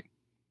leadership like?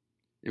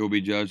 It will be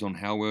judged on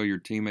how well your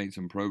teammates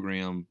and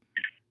program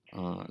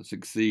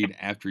succeed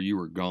after you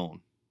are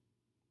gone.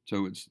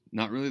 So it's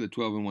not really the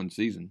 12-1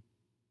 season.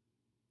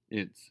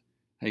 It's,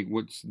 hey,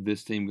 what's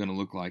this team going to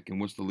look like, and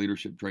what's the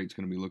leadership traits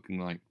going to be looking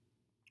like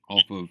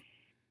off of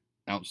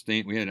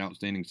outstanding? We had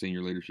outstanding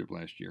senior leadership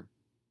last year.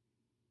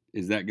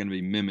 Is that going to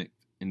be mimicked,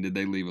 and did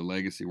they leave a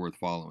legacy worth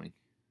following?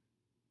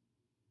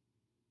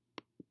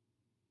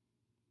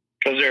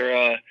 Those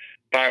are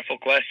powerful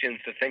questions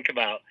to think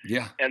about.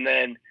 Yeah. And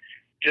then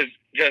just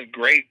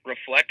great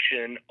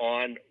reflection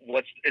on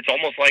it's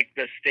almost like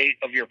the state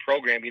of your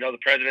program. The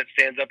president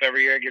stands up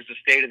every year and gives the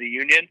State of the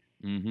Union.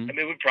 Mm-hmm. I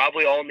mean, we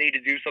probably all need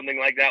to do something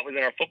like that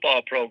within our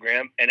football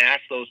program and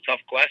ask those tough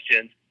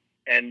questions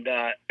and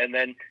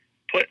then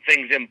put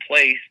things in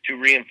place to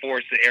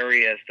reinforce the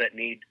areas that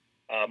need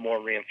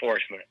more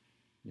reinforcement.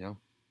 Yeah.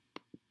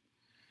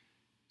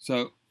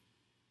 So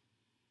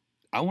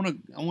I want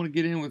to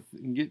get in with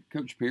and get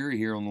Coach Perry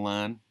here on the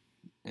line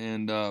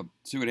and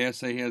see what he has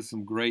to say. He has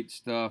some great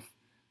stuff,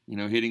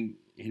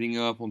 hitting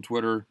up on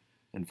Twitter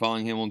and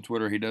following him on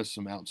Twitter. He does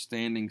some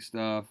outstanding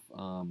stuff.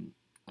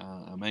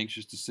 I'm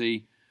anxious to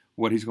see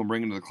what he's going to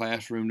bring into the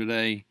classroom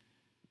today,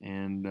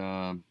 and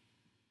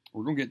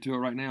we're going to get to it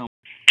right now.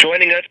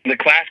 Joining us in the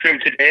classroom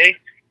today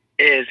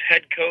is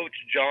head coach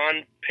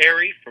John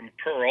Perry from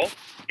Pearl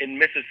in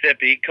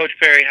Mississippi. Coach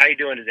Perry, how are you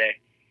doing today?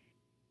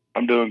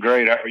 I'm doing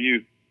great. How are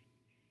you?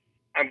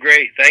 I'm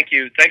great. Thank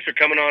you. Thanks for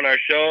coming on our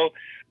show.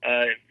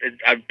 I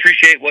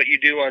appreciate what you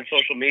do on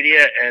social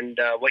media and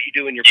what you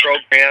do in your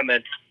program.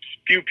 And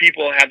few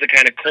people have the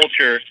kind of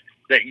culture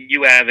that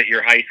you have at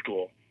your high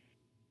school.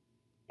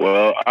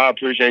 Well, I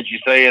appreciate you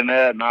saying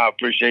that, and I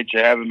appreciate you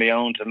having me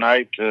on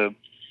tonight to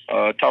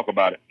talk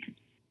about it.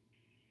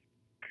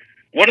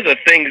 One of the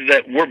things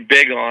that we're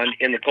big on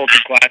in the culture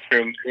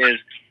classroom is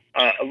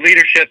a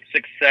leadership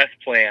success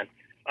plan.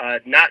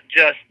 Not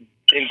just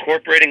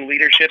incorporating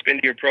leadership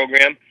into your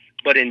program,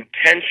 but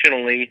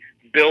intentionally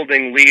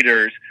building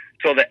leaders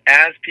so that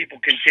as people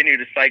continue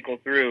to cycle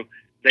through,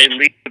 they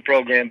lead the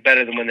program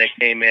better than when they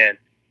came in.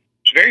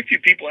 very few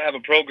people have a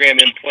program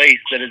in place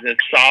that is as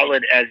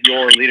solid as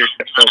your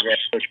leadership program,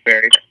 Coach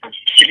Berry.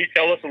 Can you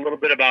tell us a little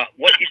bit about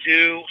what you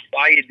do,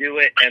 why you do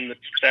it, and the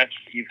success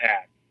that you've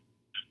had?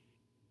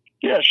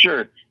 Yeah,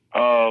 sure.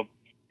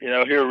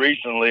 Here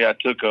recently, I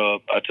took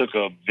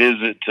a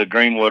visit to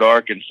Greenwood,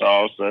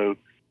 Arkansas. So,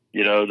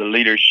 the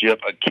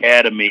Leadership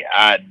Academy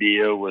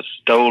idea was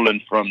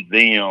stolen from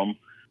them.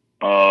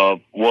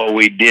 What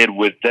we did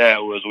with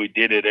that was we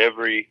did it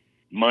every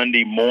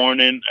Monday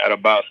morning at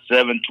about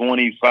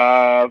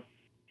 7:25.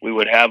 We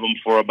would have them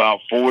for about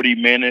 40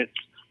 minutes,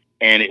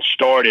 and it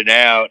started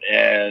out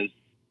as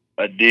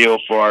a deal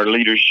for our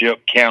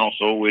leadership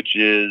council, which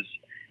is,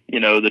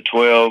 the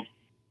 12,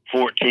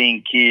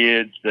 14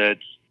 kids that's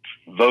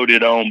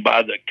voted on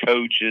by the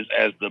coaches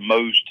as the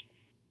most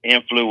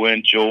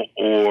influential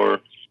or,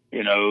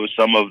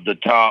 some of the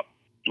top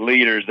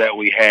leaders that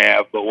we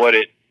have. But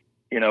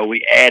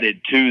we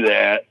added to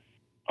that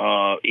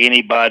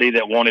anybody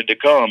that wanted to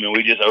come, and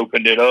we just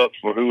opened it up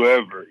for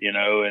whoever,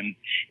 and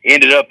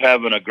ended up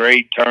having a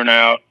great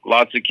turnout.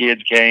 Lots of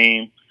kids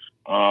came.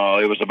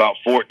 It was about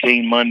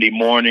 14 Monday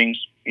mornings,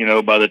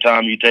 by the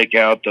time you take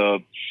out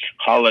the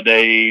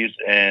holidays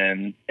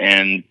and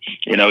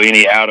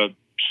any out of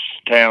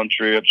town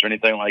trips or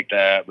anything like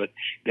that. But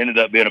it ended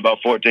up being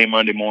about 14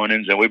 Monday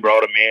mornings, and we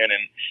brought them in,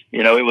 and,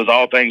 it was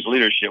all things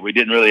leadership. We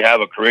didn't really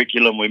have a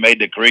curriculum. We made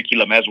the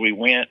curriculum as we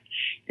went.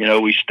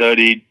 We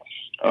studied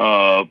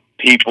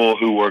people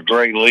who were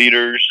great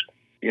leaders.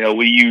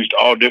 We used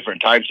all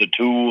different types of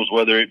tools,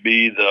 whether it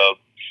be the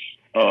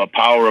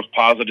Power of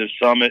Positive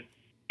Summit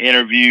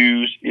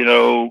interviews,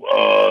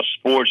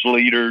 sports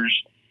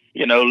leaders,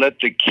 let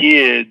the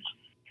kids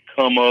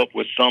come up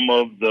with some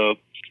of the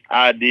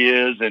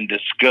ideas and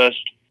discuss,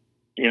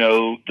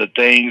 the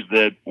things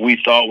that we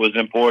thought was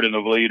important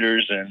of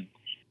leaders, and,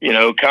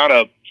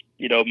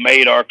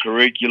 made our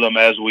curriculum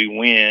as we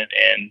went.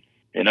 And,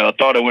 I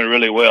thought it went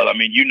really well. I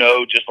mean,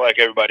 just like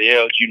everybody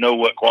else,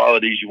 what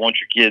qualities you want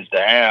your kids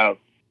to have,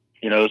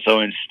 so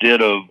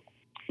instead of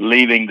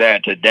leaving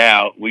that to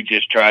doubt, we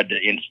just tried to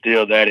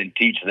instill that and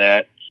teach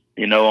that,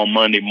 on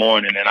Monday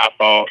morning. And I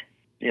thought,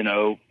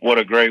 what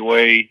a great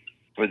way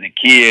for the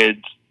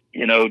kids,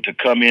 to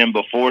come in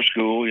before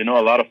school.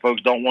 A lot of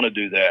folks don't want to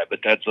do that, but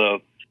that's a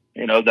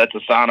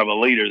sign of a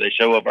leader. They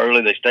show up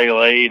early, they stay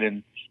late,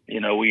 and,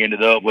 we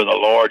ended up with a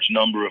large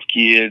number of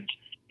kids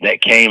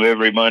that came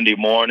every Monday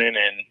morning,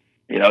 and,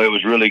 it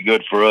was really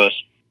good for us.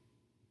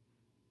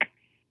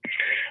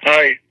 All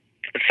right.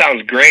 That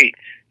sounds great.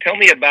 Tell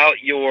me about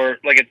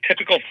a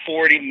typical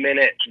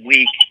 40-minute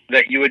week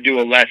that you would do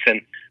a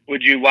lesson.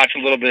 Would you watch a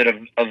little bit of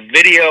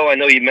video? I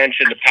know you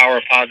mentioned the Power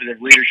of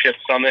Positive Leadership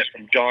Summit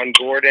from John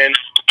Gordon.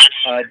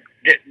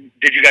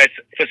 Did you guys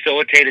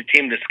facilitate a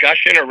team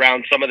discussion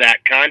around some of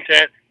that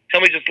content? Tell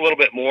me just a little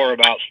bit more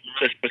about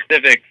the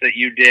specifics that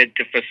you did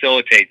to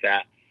facilitate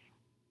that.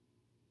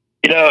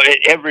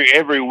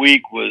 Every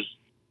week was,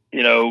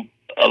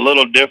 a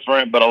little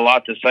different, but a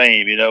lot the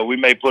same. We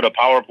may put a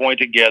PowerPoint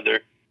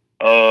together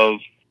of,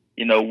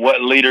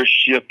 what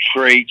leadership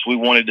traits we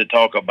wanted to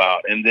talk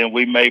about. And then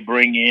we may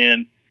bring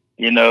in,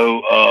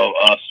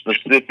 a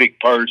specific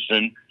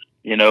person.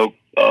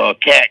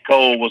 Kat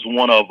Cole was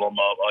one of them,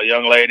 a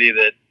young lady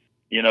that,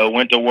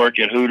 went to work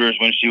at Hooters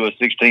when she was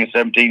 16,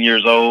 17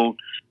 years old.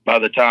 By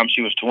the time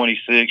she was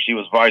 26, she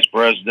was vice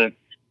president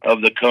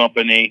of the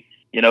company,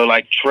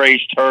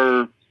 traced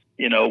her,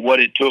 what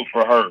it took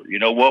for her,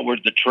 what were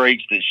the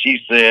traits that she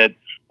said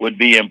would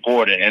be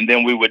important. And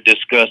then we would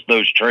discuss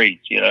those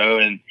traits,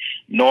 and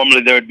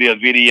normally there would be a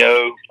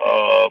video,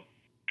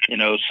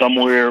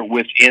 somewhere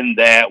within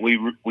that.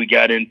 We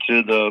got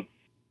into the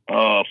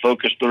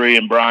Focus 3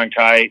 and Brian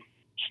Kite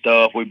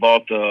stuff. We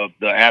bought the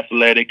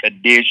athletic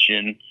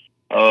edition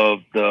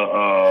of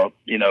the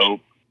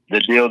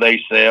deal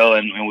they sell.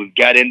 And we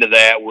got into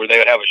that where they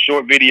would have a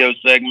short video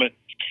segment.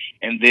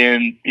 And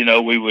then,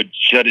 we would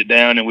shut it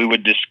down and we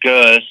would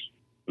discuss,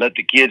 let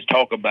the kids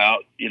talk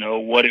about,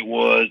 what it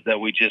was that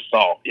we just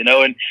saw,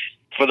 and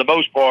for the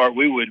most part,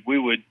 we would,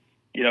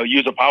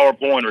 use a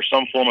PowerPoint or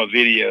some form of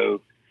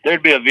video.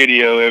 There'd be a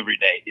video every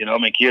day.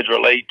 Kids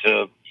relate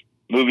to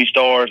movie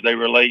stars. They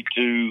relate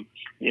to,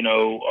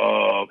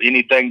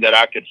 anything that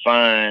I could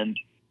find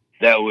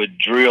that would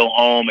drill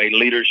home a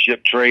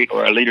leadership trait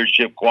or a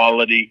leadership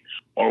quality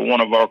or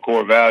one of our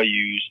core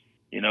values.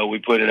 We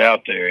put it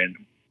out there, and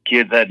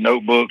kids had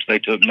notebooks. They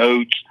took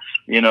notes.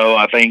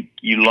 I think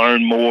you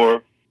learn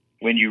more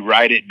when you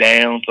write it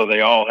down. So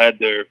they all had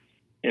their,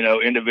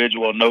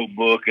 individual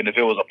notebook. And if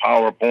it was a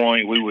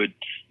PowerPoint, we would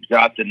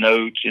jot the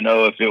notes.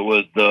 If it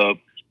was the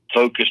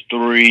Focus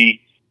 3,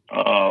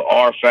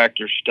 R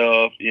Factor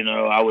stuff,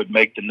 I would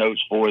make the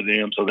notes for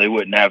them so they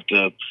wouldn't have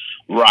to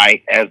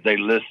write as they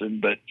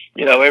listened. But,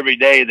 every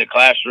day the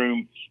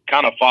classroom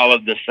kind of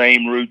followed the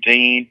same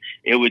routine.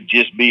 It would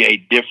just be a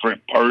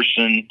different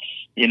person,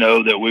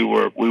 that we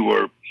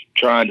were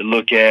trying to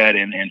look at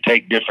and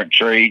take different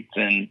traits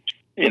and,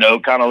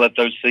 kind of let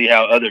those see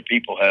how other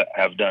people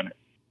have done it.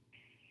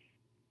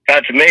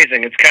 That's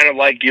amazing. It's kind of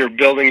like you're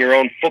building your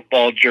own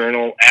football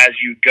journal as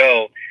you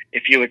go.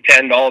 if you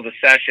attend all the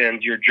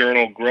sessions, your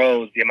journal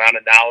grows, the amount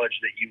of knowledge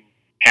that you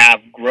have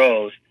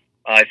grows.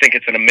 I think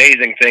it's an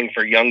amazing thing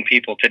for young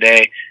people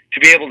today to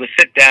be able to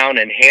sit down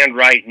and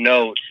handwrite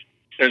notes.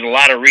 There's a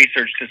lot of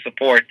research to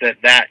support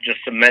that just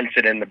cements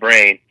it in the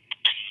brain.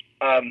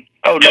 No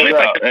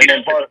doubt.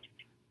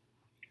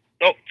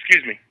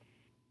 Excuse me.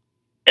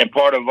 And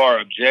part of our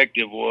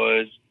objective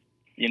was,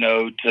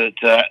 to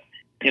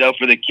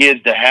for the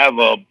kids to have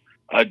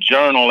a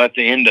journal at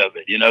the end of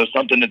it,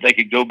 something that they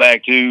could go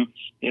back to.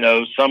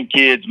 Some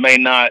kids may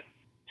not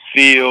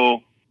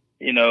feel,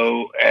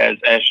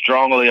 as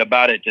strongly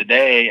about it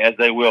today as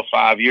they will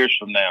 5 years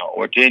from now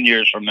or 10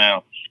 years from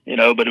now,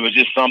 but it was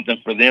just something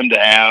for them to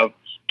have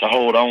to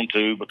hold on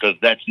to, because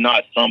that's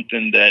not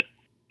something that,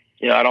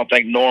 I don't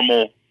think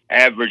normal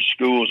average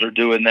schools are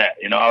doing that.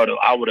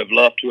 I would have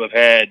loved to have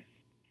had,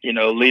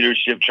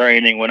 leadership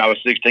training when I was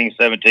 16,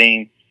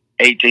 17,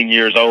 18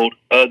 years old,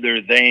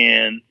 other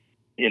than,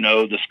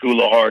 the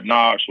School of Hard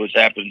Knocks, which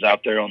happens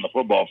out there on the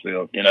football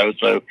field,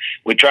 So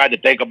we tried to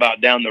think about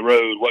down the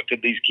road, what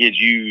could these kids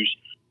use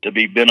to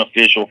be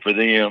beneficial for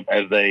them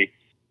as they,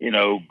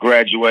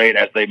 graduate,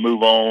 as they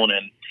move on.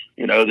 And,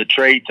 the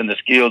traits and the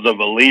skills of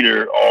a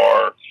leader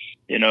are,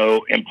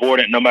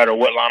 important no matter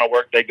what line of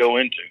work they go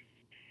into.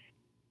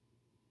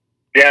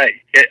 Yeah,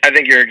 I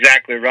think you're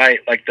exactly right.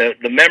 Like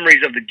the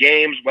memories of the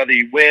games, whether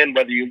you win,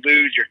 whether you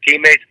lose, your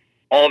teammates,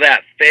 all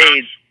that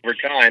fades over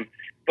time.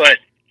 But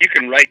you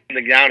can write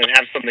something down and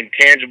have something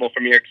tangible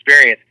from your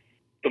experience.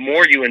 The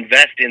more you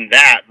invest in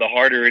that, the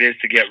harder it is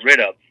to get rid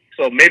of.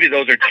 So maybe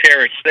those are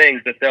cherished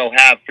things that they'll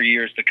have for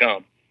years to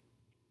come.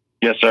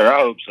 Yes, sir.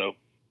 I hope so.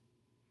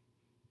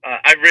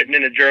 I've written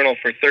in a journal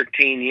for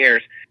 13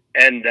 years,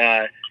 and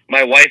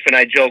my wife and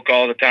I joke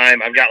all the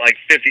time. I've got like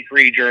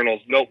 53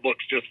 journals,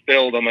 notebooks just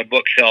filled on my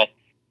bookshelf.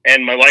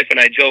 And my wife and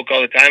I joke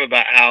all the time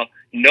about how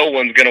no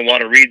one's going to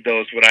want to read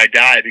those when I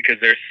die because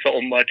there's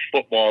so much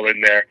football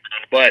in there.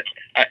 But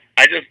I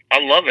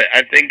love it.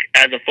 I think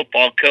as a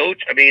football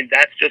coach,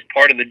 that's just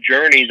part of the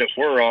journey that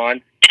we're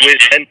on.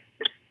 And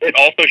it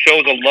also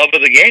shows a love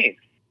of the game.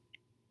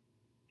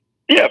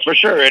 Yeah, for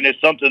sure. And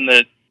it's something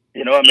that,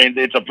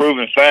 it's a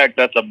proven fact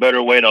that's a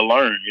better way to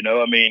learn.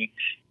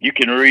 You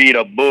can read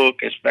a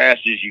book as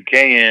fast as you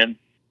can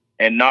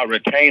and not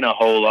retain a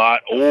whole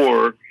lot,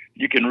 or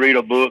you can read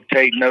a book,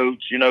 take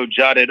notes,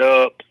 jot it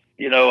up,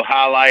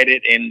 highlight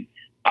it, and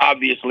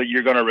obviously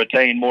you're going to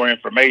retain more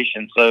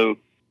information. So,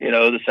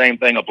 the same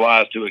thing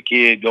applies to a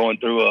kid going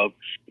through a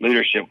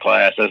leadership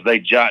class. As they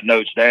jot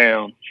notes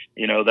down,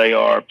 they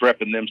are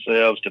prepping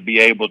themselves to be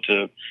able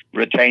to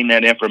retain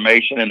that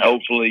information and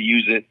hopefully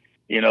use it,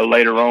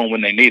 later on when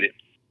they need it.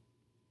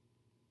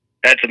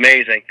 That's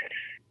amazing.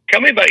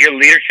 Tell me about your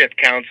leadership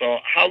council.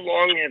 How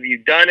long have you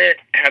done it?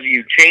 Have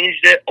you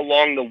changed it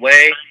along the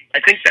way?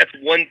 I think that's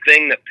one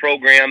thing that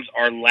programs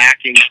are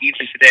lacking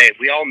even today.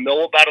 We all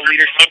know about a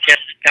leadership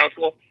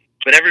council,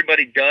 but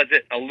everybody does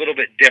it a little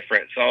bit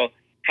different. So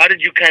how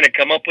did you kind of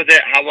come up with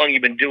it? How long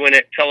you've been doing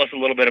it? Tell us a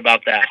little bit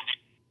about that.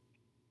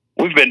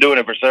 We've been doing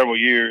it for several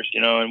years,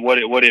 and what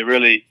it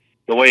really,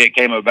 the way it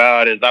came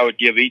about is I would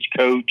give each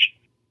coach,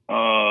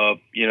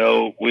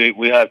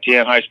 we have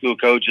 10 high school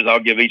coaches. I'll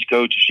give each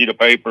coach a sheet of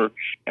paper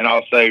and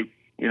I'll say,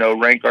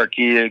 rank our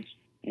kids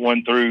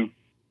 1 through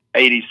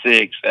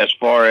 86 as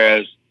far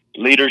as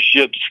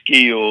leadership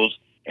skills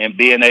and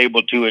being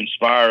able to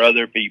inspire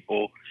other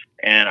people.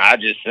 And I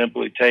just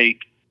simply take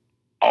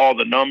all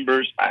the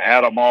numbers, I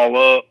add them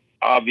all up.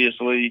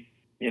 Obviously,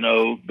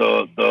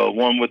 the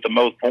one with the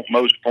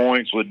most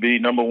points would be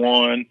number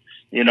one,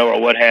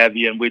 or what have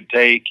you. And we'd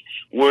take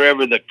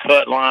wherever the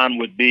cut line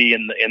would be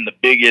in the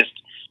biggest,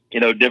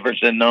 difference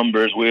in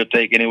numbers. We'll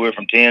take anywhere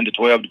from 10 to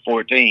 12 to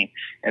 14.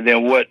 And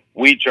then what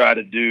we try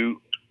to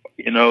do,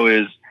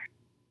 is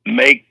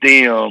make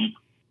them,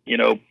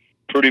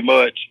 pretty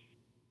much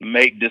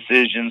make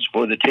decisions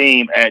for the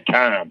team at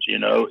times.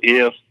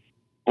 If,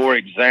 for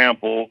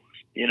example,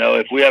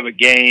 if we have a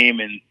game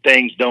and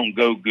things don't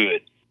go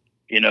good,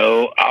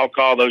 I'll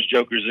call those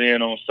jokers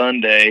in on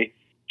Sunday,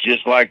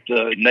 just like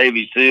the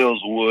Navy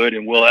SEALs would,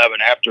 and we'll have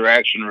an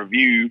after-action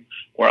review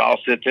where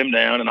I'll sit them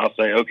down and I'll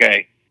say,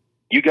 okay,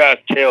 you guys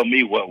tell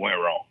me what went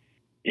wrong.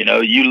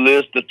 You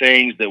list the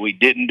things that we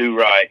didn't do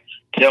right.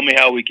 Tell me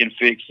how we can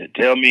fix it.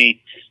 Tell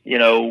me,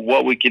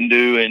 what we can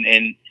do.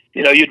 And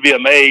you'd be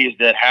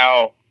amazed at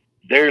how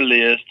their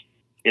list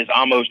is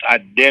almost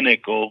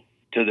identical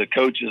to the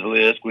coach's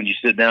list when you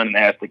sit down and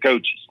ask the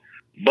coaches.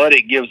 But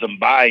it gives them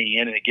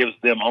buy-in and it gives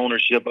them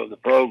ownership of the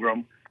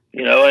program,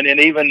 and then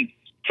even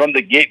from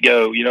the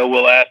get-go,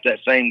 we'll ask that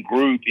same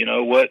group,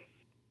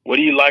 what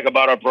do you like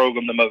about our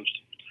program the most?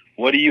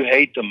 What do you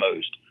hate the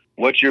most?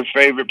 What's your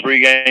favorite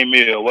pregame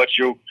meal? What's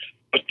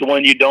the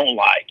one you don't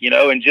like?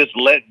 And just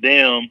let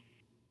them,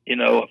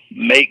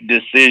 make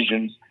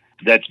decisions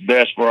that's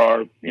best for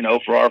our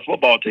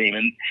football team.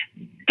 And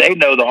they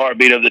know the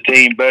heartbeat of the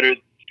team better,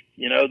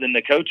 than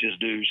the coaches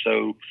do.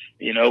 So,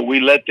 we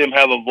let them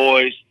have a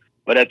voice,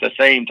 but at the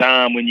same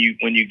time, when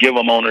you give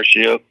them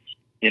ownership,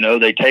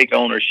 they take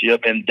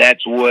ownership, and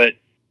that's what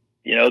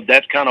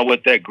that's kind of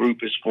what that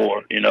group is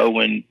for.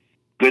 When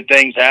good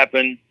things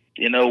happen,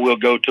 we'll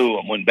go to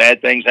them. When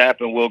bad things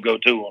happen, we'll go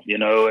to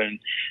them, and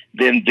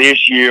then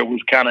this year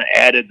we've kind of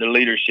added the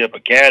Leadership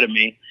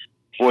Academy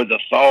for the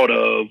thought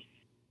of,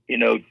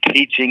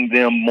 teaching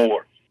them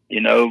more.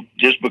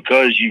 Just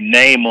because you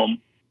name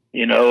them,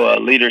 a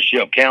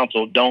leadership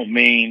council don't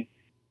mean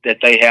that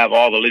they have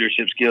all the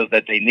leadership skills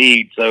that they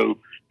need. So,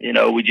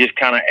 we just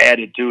kind of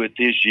added to it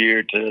this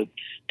year to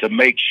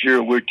make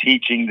sure we're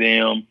teaching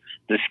them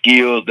the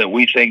skills that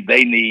we think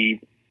they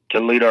need to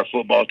lead our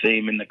football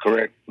team in the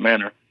correct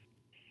manner.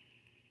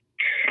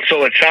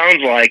 So it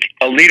sounds like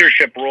a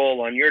leadership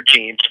role on your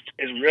team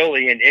is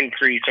really an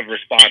increase of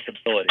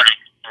responsibility.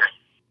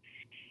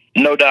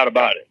 No doubt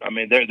about it. I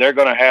mean, they're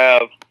going to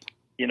have,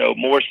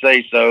 more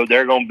say so.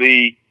 They're going to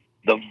be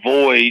the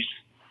voice,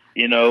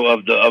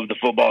 of the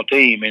football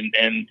team,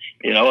 and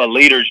a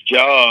leader's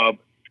job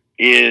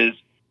is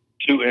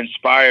to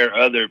inspire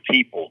other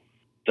people.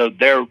 So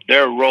their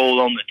role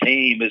on the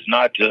team is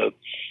not to,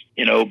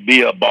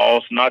 be a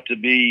boss, not to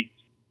be,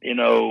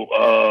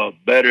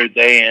 better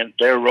than.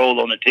 Their role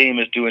on the team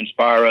is to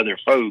inspire other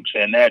folks,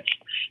 and that's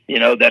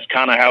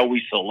kind of how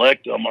we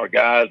select them, are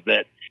guys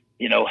that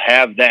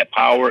have that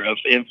power of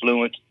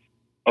influence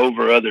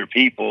over other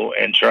people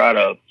and try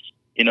to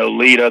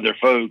lead other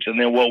folks. And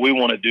then what we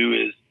want to do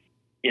is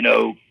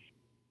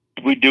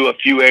we do a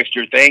few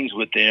extra things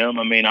with them.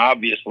 I mean,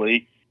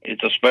 obviously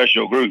it's a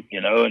special group,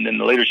 and then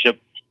the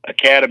Leadership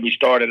Academy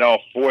started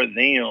off for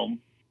them,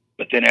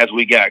 but then as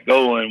we got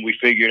going, we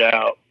figured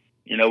out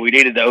we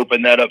needed to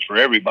open that up for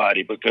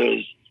everybody,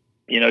 because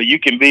you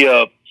can be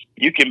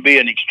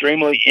an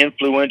extremely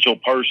influential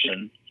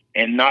person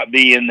and not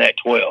be in that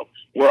 12.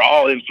 We're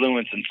all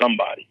influencing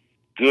somebody,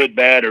 good,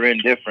 bad, or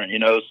indifferent,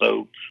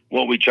 so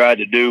what we tried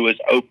to do is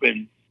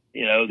open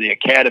the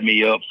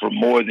academy up for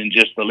more than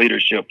just the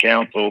Leadership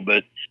Council,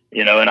 but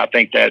and I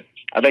think that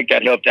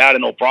helped out,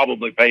 and it'll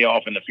probably pay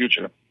off in the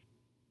future.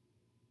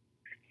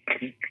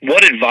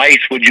 What advice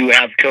would you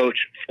have,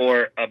 Coach,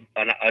 for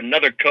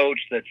another coach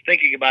that's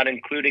thinking about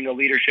including a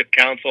Leadership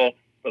Council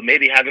but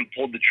maybe hasn't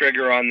pulled the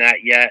trigger on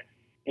that yet?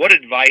 What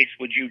advice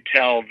would you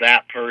tell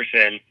that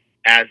person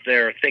as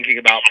they're thinking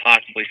about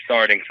possibly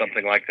starting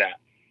something like that?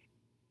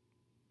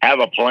 Have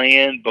a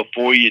plan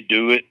before you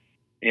do it.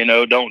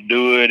 Don't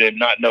do it and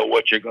not know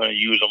what you're going to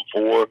use them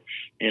for.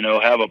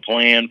 Have a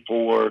plan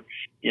for,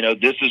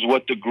 this is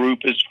what the group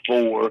is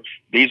for.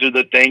 These are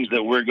the things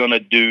that we're going to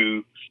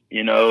do,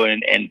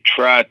 and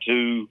try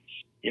to,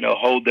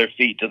 hold their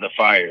feet to the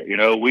fire.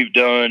 We've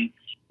done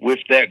with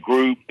that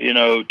group,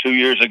 2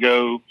 years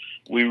ago,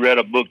 we read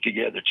a book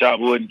together, Chop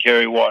Wood and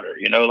Carry Water.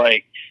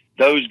 Like,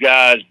 those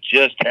guys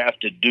just have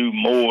to do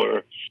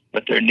more,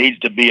 but there needs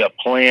to be a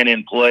plan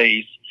in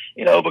place,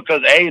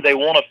 because they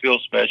want to feel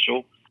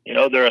special.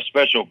 They're a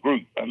special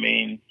group. I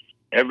mean,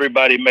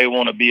 everybody may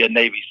want to be a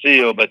Navy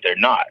SEAL, but they're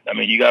not. I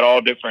mean, you got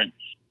all different,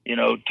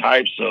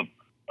 types of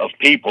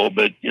people,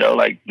 but,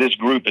 like, this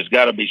group has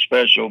got to be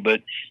special,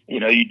 but,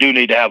 you do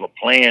need to have a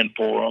plan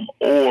for them,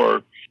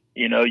 or,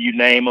 you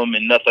name them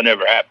and nothing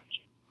ever happens.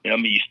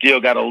 You still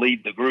got to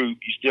lead the group.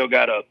 You still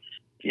got to,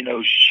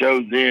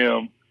 show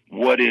them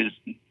what is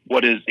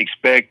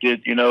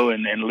expected,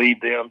 and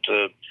lead them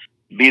to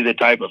be the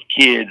type of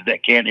kids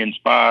that can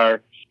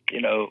inspire,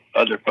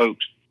 other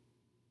folks.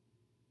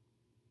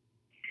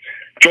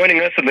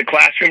 Joining us in the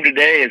classroom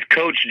today is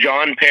Coach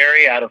John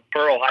Perry out of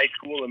Pearl High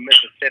School in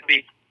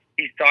Mississippi.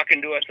 He's talking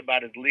to us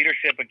about his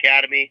Leadership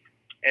Academy.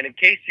 And in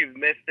case you've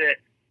missed it,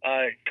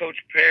 Coach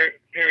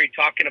Perry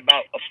talking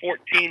about a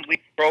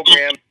 14-week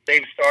program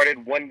they've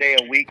started 1 day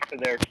a week for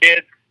their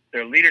kids,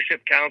 their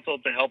Leadership Council,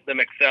 to help them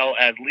excel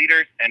as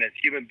leaders and as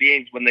human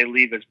beings when they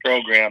leave his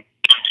program.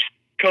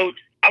 Coach,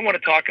 I want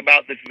to talk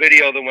about this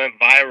video that went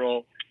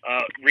viral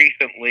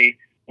recently,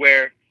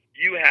 where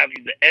you have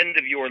the end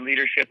of your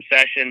leadership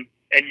session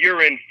and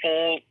you're in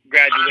full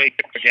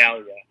graduation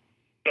regalia.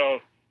 So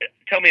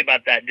tell me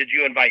about that. Did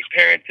you invite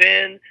parents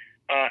in?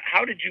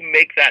 How did you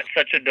make that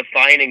such a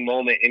defining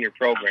moment in your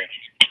program?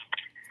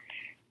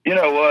 You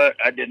know what?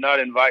 I did not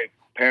invite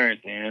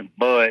parents in,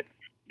 but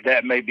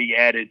that may be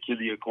added to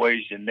the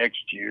equation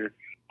next year.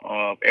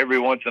 Every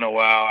once in a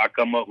while, I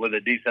come up with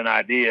a decent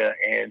idea,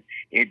 and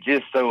it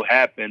just so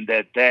happened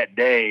that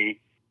day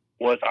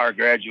was our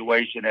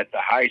graduation at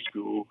the high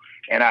school,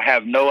 and I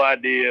have no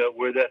idea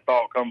where that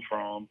thought come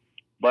from,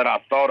 but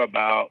I thought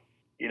about,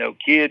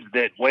 kids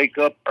that wake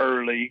up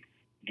early,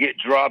 get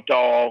dropped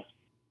off,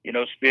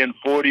 spend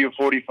 40 or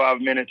 45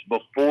 minutes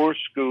before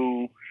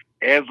school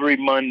every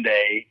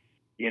Monday,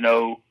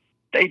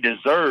 they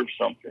deserve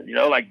something,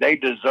 like they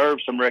deserve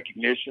some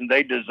recognition.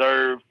 They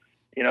deserve,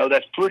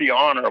 that's pretty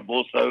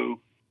honorable. So,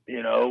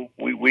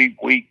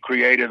 we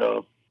created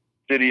a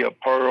City of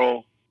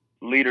Pearl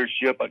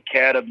Leadership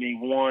Academy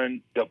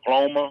 1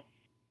 diploma,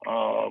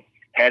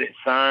 had it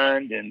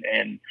signed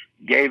and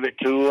gave it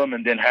to them,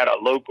 and then had a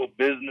local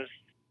business,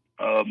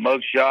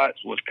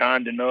 Mugshots, was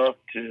kind enough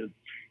to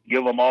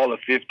give them all a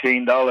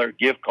 $15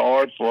 gift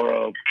card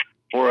for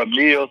a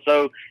meal.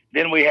 So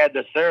then we had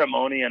the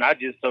ceremony, and I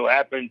just so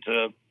happened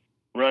to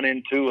run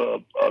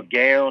into a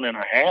gown and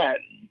a hat.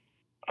 And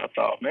I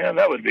thought, man,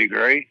 that would be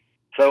great.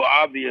 So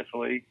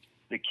obviously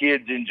the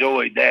kids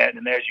enjoyed that.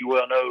 And as you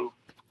well know,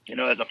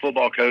 as a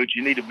football coach,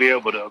 you need to be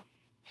able to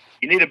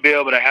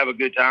have a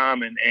good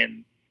time and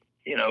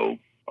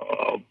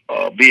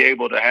be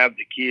able to have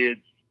the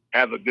kids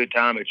have a good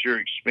time at your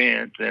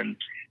expense. And,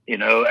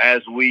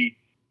 as we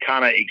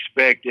kind of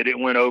expected, it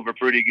went over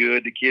pretty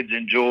good. The kids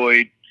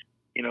enjoyed,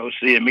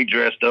 seeing me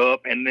dressed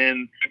up. And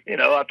then,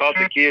 I thought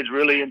the kids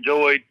really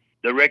enjoyed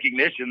the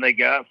recognition they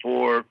got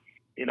for,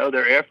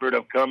 their effort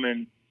of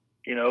coming,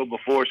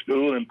 before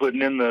school and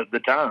putting in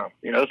the time,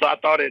 so I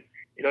thought it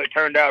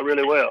turned out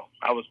really well.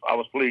 I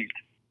was pleased.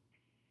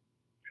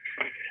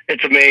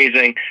 It's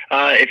amazing.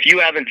 If you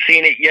haven't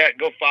seen it yet,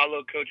 go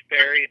follow Coach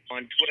Perry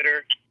on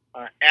Twitter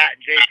at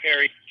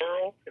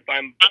jperrypearl, if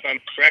I'm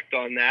correct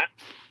on that.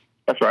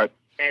 That's right.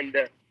 And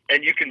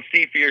you can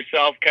see for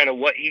yourself kind of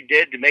what he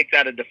did to make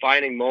that a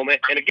defining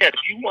moment. And again, if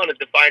you want a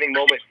defining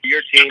moment for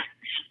your team,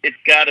 it's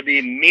got to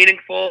be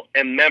meaningful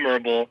and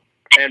memorable.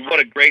 And what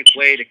a great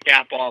way to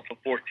cap off a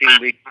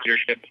 14-week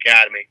Leadership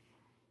Academy.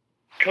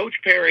 Coach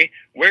Perry,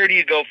 where do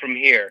you go from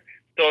here?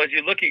 So as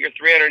you look at your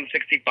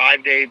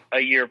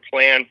 365-day-a-year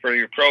plan for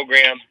your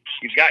program,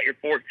 you've got your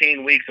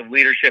 14 weeks of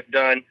leadership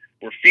done.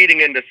 We're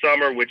feeding into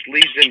summer, which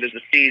leads into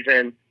the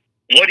season.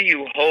 What do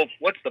you hope?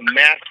 What's the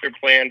master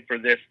plan for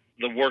the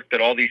work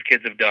that all these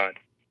kids have done?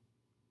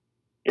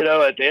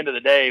 At the end of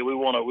the day, we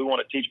want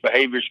to teach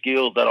behavior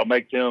skills that'll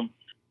make them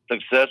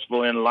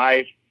successful in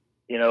life,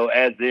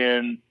 as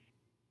in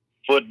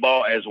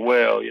football as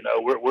well.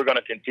 We're going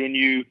to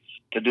continue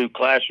to do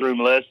classroom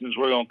lessons.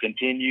 We're going to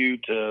continue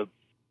to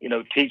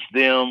teach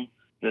them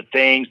the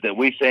things that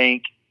we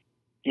think,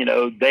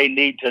 they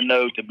need to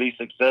know to be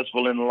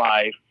successful in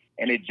life.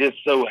 And it just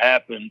so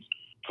happens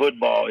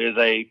football is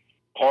a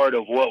part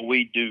of what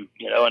we do,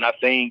 and I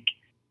think,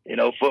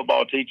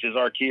 football teaches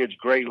our kids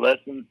great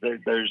lessons.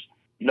 There's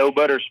no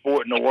better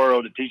sport in the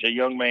world to teach a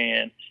young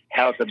man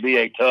how to be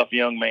a tough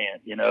young man,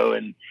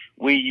 and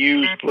we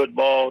use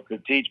football to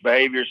teach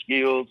behavior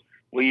skills.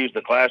 We use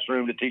the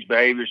classroom to teach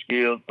behavior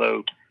skills.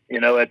 So,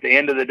 at the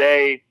end of the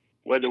day,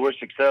 whether we're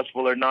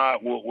successful or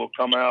not, we'll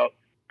come out,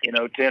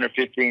 10 or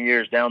 15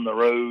 years down the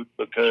road,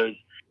 because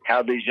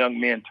how these young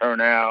men turn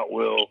out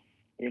will,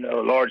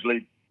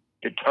 largely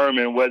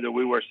determine whether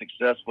we were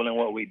successful in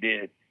what we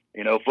did.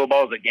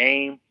 Football is a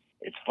game.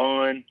 It's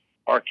fun.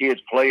 Our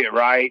kids play it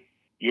right.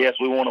 Yes,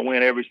 we want to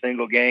win every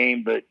single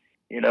game, but,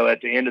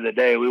 at the end of the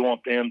day, we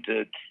want them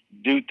to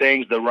do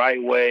things the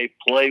right way,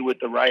 play with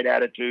the right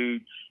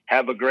attitude,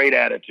 have a great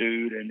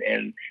attitude,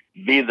 and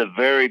be the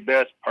very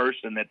best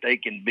person that they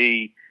can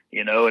be,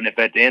 and if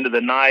at the end of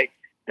the night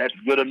that's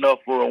good enough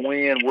for a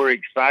win, we're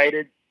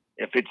excited.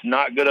 If it's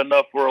not good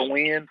enough for a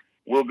win,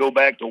 we'll go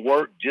back to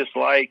work just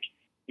like,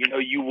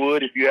 you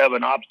would if you have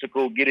an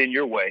obstacle get in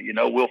your way.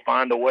 We'll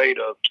find a way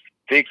to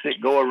fix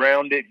it, go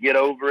around it, get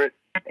over it,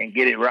 and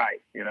get it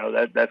right.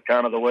 That's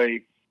kind of the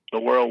way the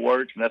world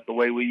works, and that's the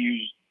way we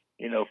use,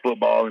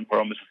 football in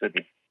Pearl,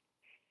 Mississippi.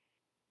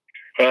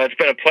 Well, it's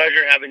been a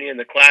pleasure having you in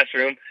the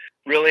classroom.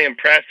 Really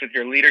impressed with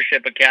your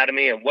Leadership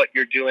Academy and what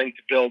you're doing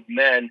to build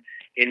men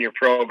in your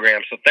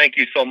program. So thank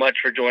you so much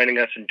for joining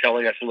us and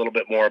telling us a little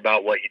bit more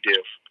about what you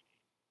do.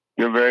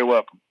 You're very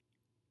welcome.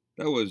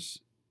 That was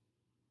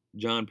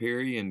John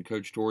Perry and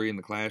Coach Torrey in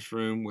the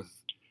classroom with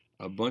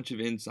a bunch of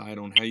insight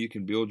on how you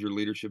can build your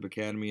Leadership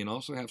Academy and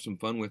also have some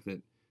fun with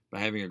it by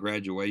having a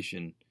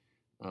graduation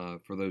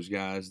for those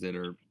guys that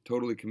are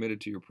totally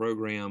committed to your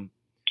program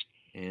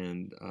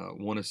and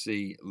want to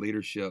see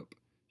leadership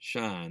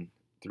shine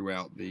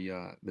throughout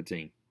the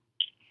team.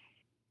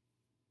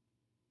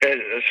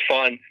 It's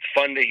fun. It's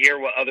fun to hear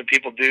what other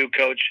people do,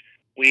 Coach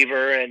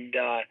Weaver, and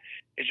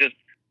it's just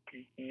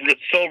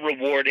so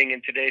rewarding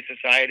in today's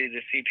society to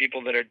see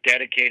people that are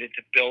dedicated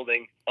to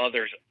building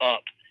others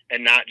up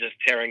and not just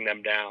tearing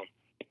them down.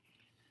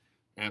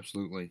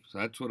 Absolutely. So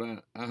that's what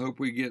I hope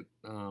we get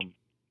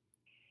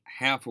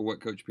half of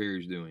what Coach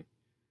Perry's doing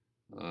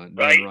done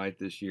right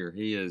this year.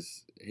 He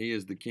is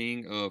the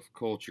king of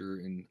culture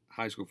in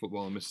high school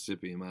football in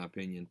Mississippi, in my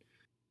opinion.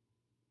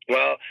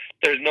 Well,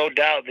 there's no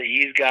doubt that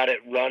he's got it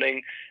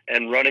running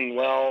and running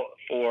well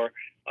for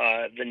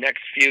the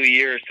next few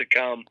years to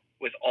come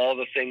with all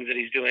the things that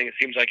he's doing. It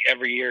seems like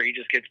every year he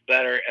just gets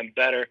better and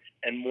better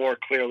and more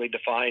clearly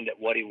defined at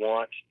what he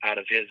wants out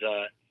of his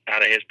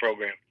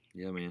program.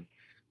 Yeah, man.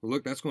 Well,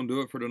 look, that's going to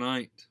do it for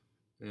tonight.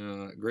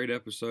 Great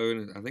episode.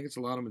 And I think it's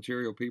a lot of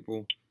material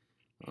people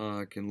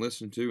can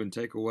listen to and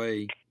take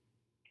away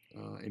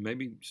and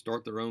maybe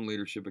start their own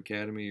Leadership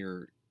Academy,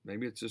 or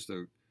maybe it's just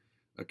a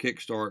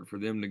kickstart for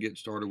them to get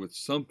started with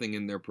something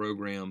in their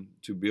program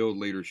to build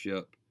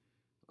leadership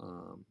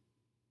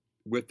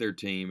with their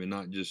team and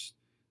not just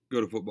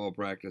go to football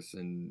practice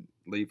and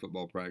leave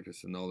football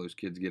practice and all those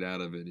kids get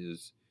out of it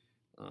is,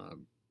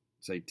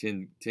 say,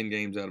 10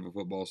 games out of a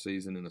football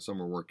season and a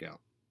summer workout.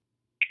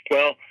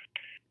 Well,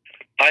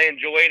 I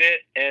enjoyed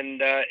it,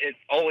 and it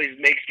always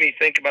makes me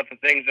think about the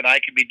things that I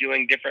could be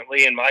doing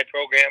differently in my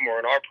program or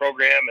in our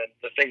program and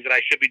the things that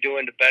I should be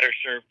doing to better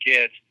serve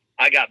kids.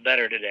 I got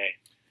better today.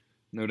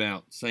 No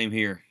doubt. Same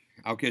here.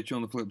 I'll catch you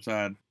on the flip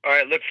side. All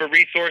right, look for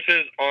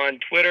resources on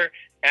Twitter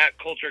at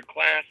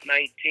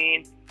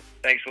CultureClass19.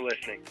 Thanks for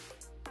listening.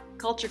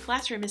 Culture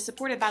Classroom is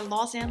supported by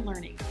Lausanne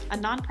Learning, a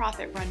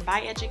nonprofit run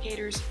by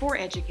educators for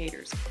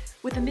educators,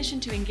 with a mission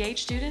to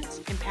engage students,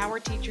 empower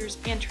teachers,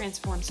 and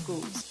transform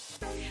schools.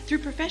 Through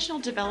professional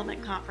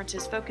development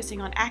conferences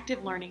focusing on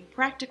active learning,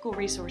 practical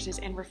resources,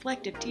 and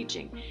reflective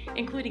teaching,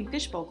 including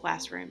fishbowl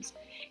classrooms,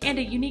 and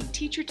a unique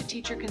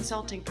teacher-to-teacher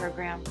consulting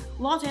program,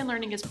 Lausanne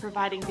Learning is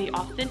providing the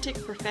authentic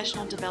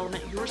professional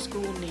development your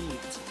school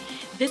needs.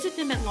 Visit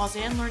them at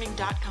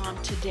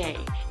lausannelearning.com today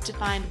to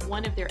find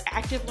one of their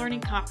active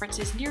learning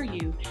conferences near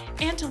you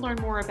and to learn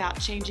more about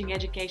changing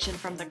education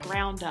from the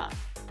ground up.